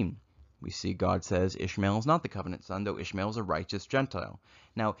 17. We see God says Ishmael is not the covenant son, though Ishmael is a righteous Gentile.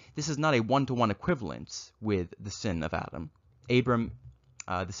 Now, this is not a one-to-one equivalence with the sin of Adam. The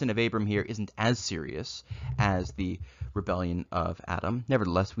sin of Abram here isn't as serious as the rebellion of Adam.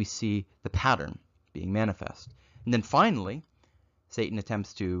 Nevertheless, we see the pattern being manifest. And then finally, Satan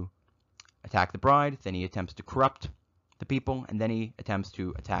attempts to attack the bride, then he attempts to corrupt the people, and then he attempts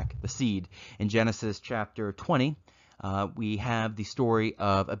to attack the seed. In Genesis chapter 20, we have the story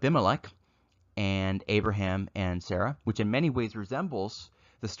of Abimelech and Abraham and Sarah, which in many ways resembles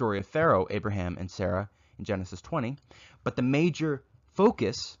the story of Pharaoh, Abraham, and Sarah in Genesis 20. But the major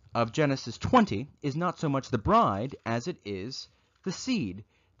focus of Genesis 20 is not so much the bride as it is the seed.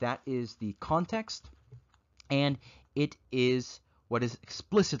 That is the context, and it is what is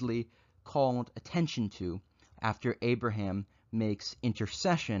explicitly called attention to after Abraham makes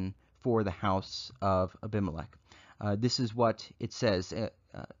intercession for the house of Abimelech. This is what it says,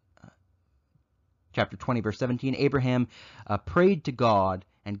 chapter 20, verse 17. Abraham prayed to God,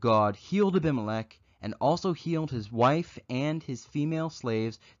 and God healed Abimelech and also healed his wife and his female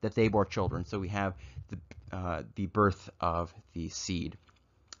slaves that they bore children. So we have the birth of the seed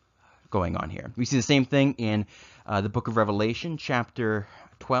going on here. We see the same thing in the book of Revelation, chapter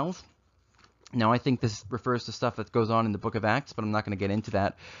 12. Now, I think this refers to stuff that goes on in the book of Acts, but I'm not going to get into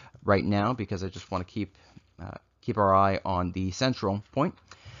that right now because I just want to keep our eye on the central point.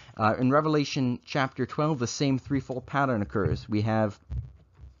 In Revelation chapter 12, the same threefold pattern occurs. We have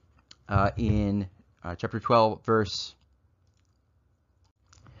in chapter 12, verse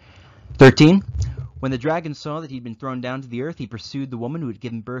 13, when the dragon saw that he'd been thrown down to the earth, he pursued the woman who had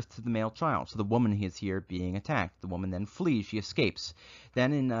given birth to the male child. So the woman is here being attacked. The woman then flees. She escapes.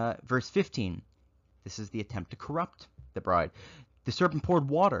 Then in verse 15, this is the attempt to corrupt the bride. The serpent poured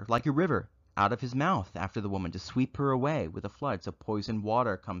water like a river out of his mouth after the woman to sweep her away with a flood. So poisoned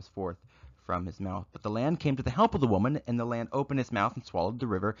water comes forth from his mouth. But the land came to the help of the woman, and the land opened its mouth and swallowed the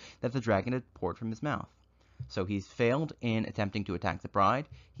river that the dragon had poured from his mouth. So he's failed in attempting to attack the bride.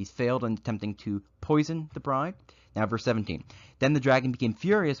 He's failed in attempting to poison the bride. Now verse 17. Then the dragon became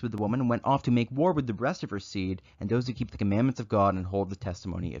furious with the woman and went off to make war with the rest of her seed and those who keep the commandments of God and hold the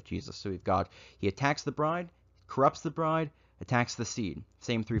testimony of Jesus. So we've got, he attacks the bride, corrupts the bride, attacks the seed.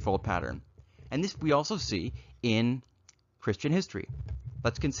 Same threefold pattern. And this we also see in Christian history.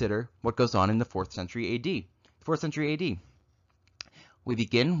 Let's consider what goes on in the 4th century AD. 4th century AD. We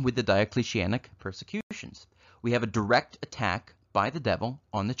begin with the Diocletianic persecutions. We have a direct attack by the devil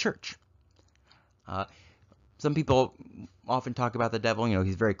on the church. Some people often talk about the devil,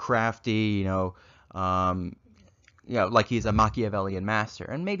 he's very crafty, like he's a Machiavellian master.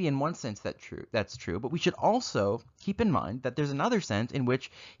 And maybe in one sense that's true, but we should also keep in mind that there's another sense in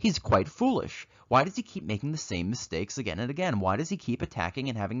which he's quite foolish. Why does he keep making the same mistakes again and again? Why does he keep attacking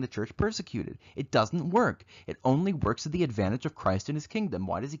and having the church persecuted? It doesn't work. It only works to the advantage of Christ and his kingdom.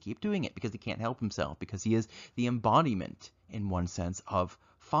 Why does he keep doing it? Because he can't help himself, because he is the embodiment, in one sense, of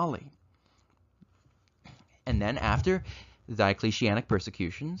folly. And then after the Diocletianic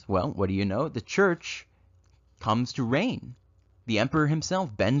persecutions, well, what do you know? The church comes to reign. The emperor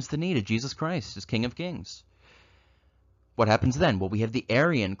himself bends the knee to Jesus Christ as King of Kings. What happens then? Well, we have the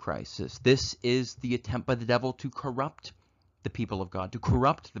Arian crisis. This is the attempt by the devil to corrupt the people of God, to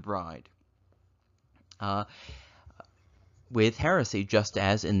corrupt the bride with heresy, just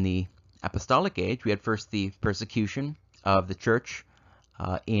as in the apostolic age. We had first the persecution of the church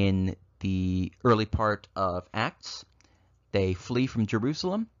in the early part of Acts. They flee from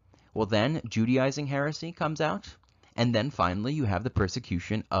Jerusalem. Well, then Judaizing heresy comes out. And then finally you have the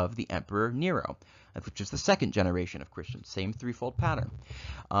persecution of the Emperor Nero, which is the second generation of Christians, same threefold pattern.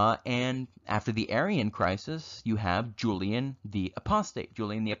 And after the Arian crisis, you have Julian the Apostate.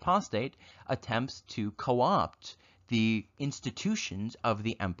 Julian the Apostate attempts to co-opt the institutions of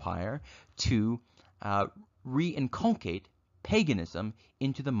the empire to re-inculcate paganism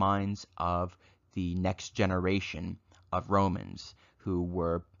into the minds of the next generation of Romans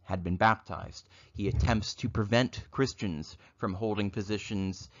who had been baptized. He attempts to prevent Christians from holding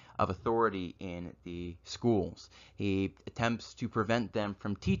positions of authority in the schools. He attempts to prevent them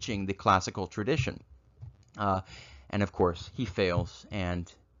from teaching the classical tradition. And of course, he fails,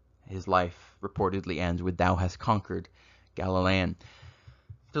 and his life reportedly ends with "Thou hast conquered, Galilean."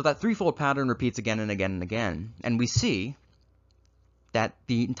 So that threefold pattern repeats again and again and again. And we see that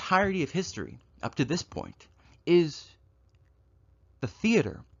the entirety of history up to this point is the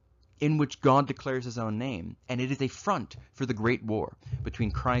theater in which God declares his own name, and it is a front for the great war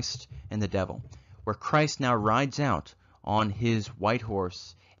between Christ and the devil, where Christ now rides out on his white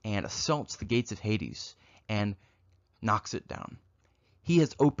horse and assaults the gates of Hades and knocks it down. He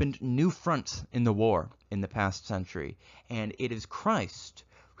has opened new fronts in the war in the past century, and it is Christ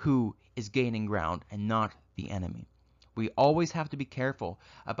who is gaining ground and not the enemy. We always have to be careful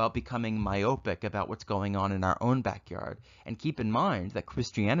about becoming myopic about what's going on in our own backyard, and keep in mind that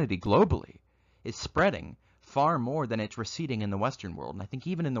Christianity globally is spreading far more than it's receding in the Western world. And I think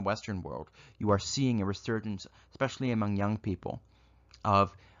even in the Western world, you are seeing a resurgence, especially among young people,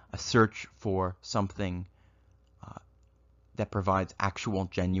 of a search for something that provides actual,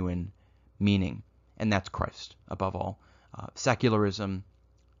 genuine meaning, and that's Christ above all. Secularism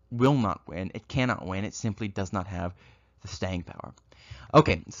will not win. It cannot win. It simply does not have the staying power.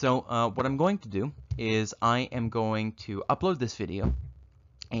 Okay, so what I'm going to do is I am going to upload this video,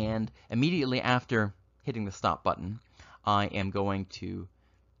 and immediately after hitting the stop button, I am going to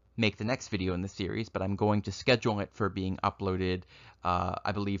make the next video in the series, but I'm going to schedule it for being uploaded,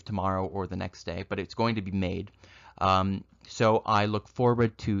 I believe tomorrow or the next day, but it's going to be made. So I look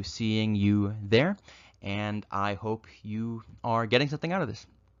forward to seeing you there, and I hope you are getting something out of this.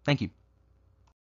 Thank you.